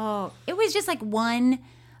 And it was just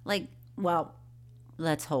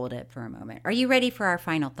let's hold it for a moment. Are you ready for our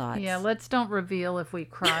final thoughts? Yeah, let's don't reveal if we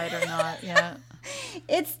cried or not yet.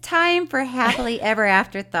 It's time for Happily Ever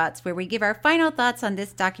After Thoughts, where we give our final thoughts on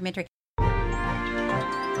this documentary.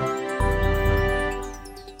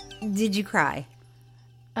 Did you cry?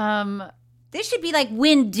 This should be like,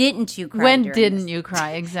 when didn't you cry? When didn't you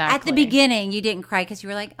cry? Exactly. At the beginning, you didn't cry because you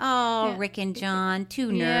were like, Rick and John, two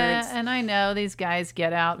nerds. Yeah, and I know these guys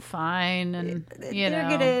get out fine, and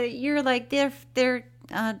you're like, they're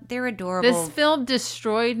adorable. This film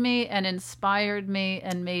destroyed me and inspired me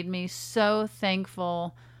and made me so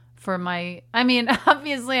thankful for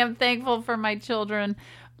obviously I'm thankful for my children,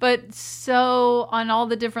 but so on all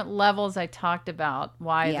the different levels I talked about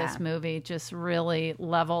why this movie just really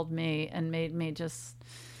leveled me and made me just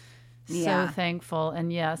so thankful.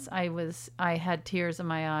 And yes, I had tears in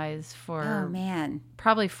my eyes for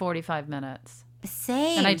probably 45 minutes.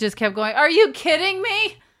 Same. And I just kept going, are you kidding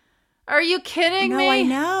me? Are you kidding me? No, I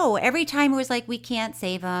know. Every time it was like, we can't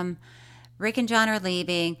save them. Rick and John are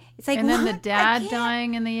leaving. It's like, and then the dad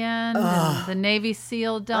dying in the end, and the Navy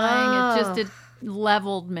SEAL dying. It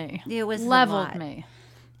leveled me. It was leveled me.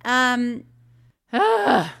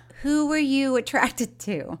 Who were you attracted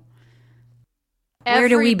to? Everybody. Where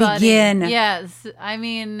do we begin? Yes,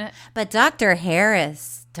 but Dr.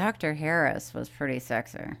 Harris was pretty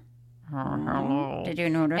sexy. Hello. Did you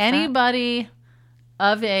notice anybody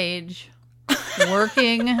of age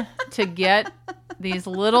working to get these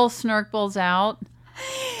little snurkbles out?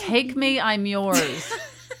 Take me, I'm yours.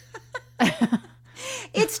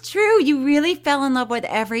 It's true. You really fell in love with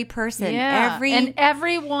every person. Yeah. And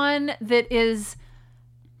everyone that is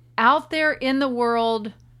out there in the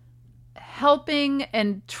world helping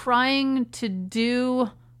and trying to do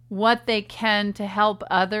what they can to help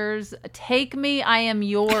others. Take me, I am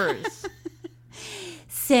yours.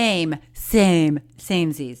 Samesies.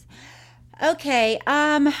 Okay,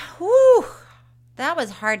 that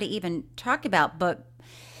was hard to even talk about, but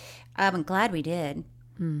I'm glad we did.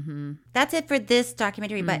 Mm-hmm. That's it for this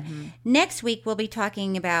documentary, but next week we'll be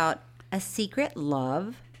talking about A Secret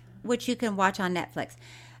Love, which you can watch on Netflix.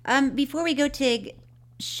 Before we go, Tig,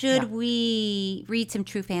 should we read some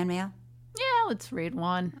true fan mail? Yeah, let's read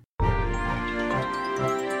one.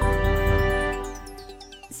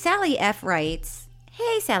 Sally F. writes,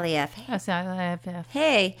 Hey, Sally F. Oh, Sally F.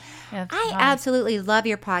 Hey, I absolutely love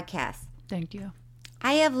your podcast. Thank you.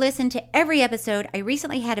 I have listened to every episode. I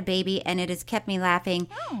recently had a baby, and it has kept me laughing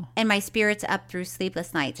and my spirits up through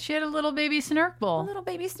sleepless nights. She had a little baby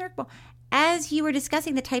snurkball. As you were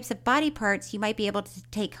discussing the types of body parts you might be able to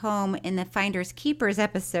take home in the Finders Keepers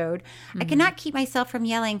episode, I cannot keep myself from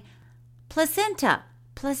yelling, placenta,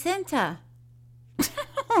 placenta.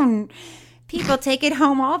 People take it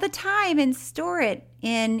home all the time and store it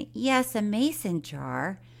in, a mason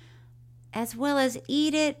jar, as well as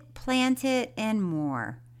eat it, plant it, and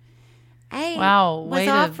more. I was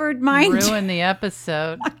offered mine. Ruin the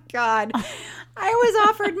episode. Oh my God. I was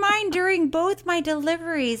offered mine during both my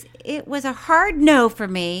deliveries. It was a hard no for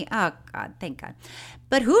me. Oh, God, thank God.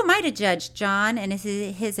 But who am I to judge John and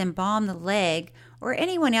his embalmed leg, or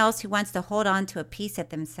anyone else who wants to hold on to a piece of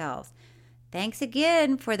themselves? Thanks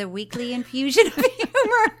again for the weekly infusion of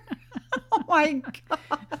humor. Oh, my God.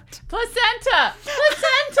 Placenta!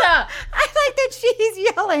 Placenta! I like that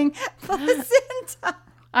she's yelling, placenta.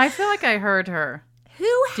 I feel like I heard her.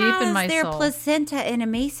 Who deep in my has their soul. placenta in a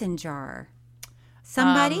mason jar?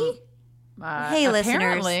 Somebody? Hey,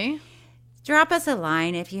 apparently. Listeners, drop us a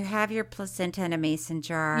line if you have your placenta in a mason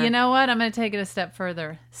jar. You know what? I'm going to take it a step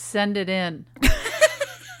further. Send it in.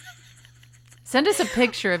 Send us a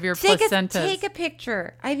picture of your placentas. Take a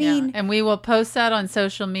picture. I mean... And we will post that on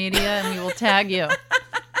social media and we will tag you.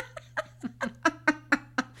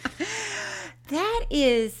 That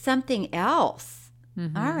is something else.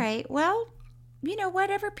 Mm-hmm. All right. Well,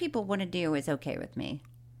 whatever people want to do is okay with me.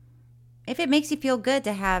 If it makes you feel good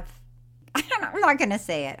to have, I'm not going to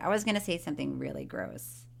say it. I was going to say something really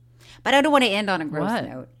gross, but I don't want to end on a gross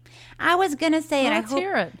note. I was going to say, let's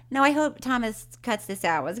hear it. No, I hope Thomas cuts this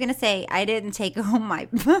out. I was going to say, I didn't take home my,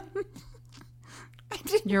 what?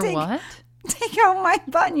 Take home my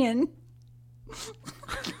bunion.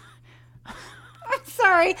 I'm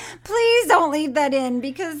sorry. Please don't leave that in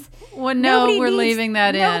because. Well, no, we're leaving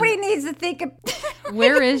that in. Nobody needs to think of.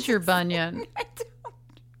 Where is your bunion?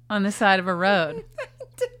 On the side of a road.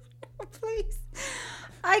 Please.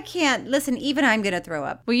 I can't. Listen, even I'm going to throw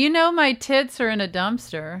up. Well, my tits are in a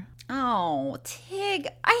dumpster. Oh, Tig,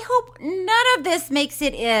 I hope none of this makes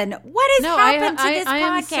it in. What has happened to this podcast? I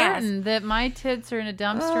am certain that my tits are in a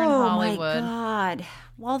dumpster in Hollywood. Oh, my God.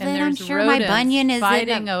 Well, and then I'm sure my bunion is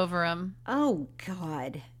fighting over them. Oh,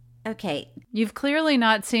 God. Okay. You've clearly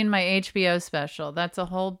not seen my HBO special. That's a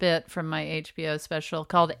whole bit from my HBO special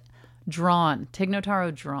called Drawn. Tig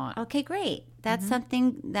Notaro Drawn. Okay, great. That's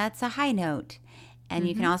that's a high note. And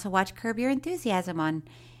you can also watch Curb Your Enthusiasm on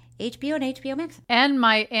HBO and HBO Max. And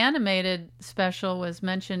my animated special was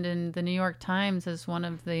mentioned in the New York Times as one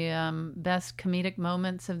of the best comedic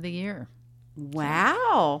moments of the year.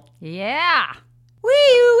 Wow. Yeah.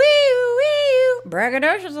 Wee-oo, wee-oo, wee-oo.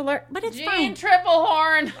 Braggadocious alert. But it's fine. Gene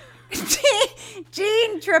Triplehorn.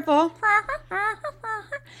 Gene Triple.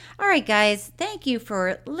 All right, guys. Thank you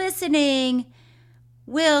for listening.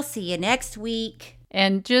 We'll see you next week.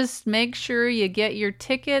 And just make sure you get your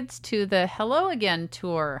tickets to the Hello Again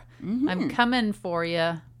tour. Mm-hmm. I'm coming for you.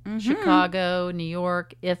 Mm-hmm. Chicago, New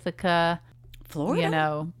York, Ithaca,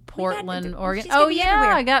 Florida, Portland, Oregon. Oh, yeah.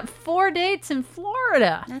 Everywhere. I got 4 dates in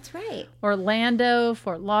Florida. That's right. Orlando,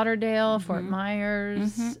 Fort Lauderdale, Fort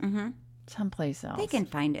Myers, someplace else. They can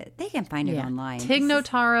find it. They can find it online.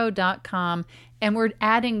 TigNotaro.com. And we're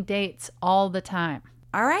adding dates all the time.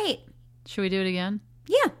 All right. Should we do it again?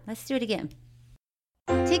 Yeah, let's do it again.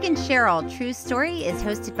 Tig and Cheryl, True Story is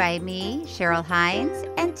hosted by me, Cheryl Hines,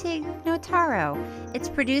 and Tig Notaro. It's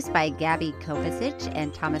produced by Gabby Kovacic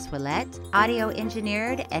and Thomas Willett, audio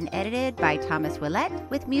engineered and edited by Thomas Willett,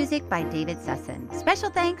 with music by David Sussin. Special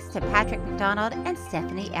thanks to Patrick McDonald and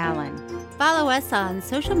Stephanie Allen. Follow us on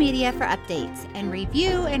social media for updates and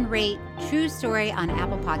review and rate True Story on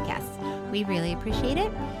Apple Podcasts. We really appreciate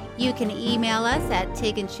it. You can email us at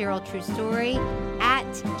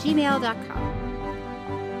tigandcheryltruestory@gmail.com.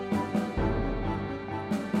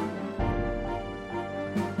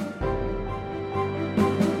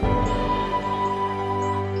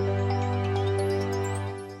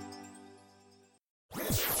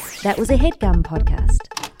 That was a HeadGum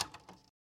podcast.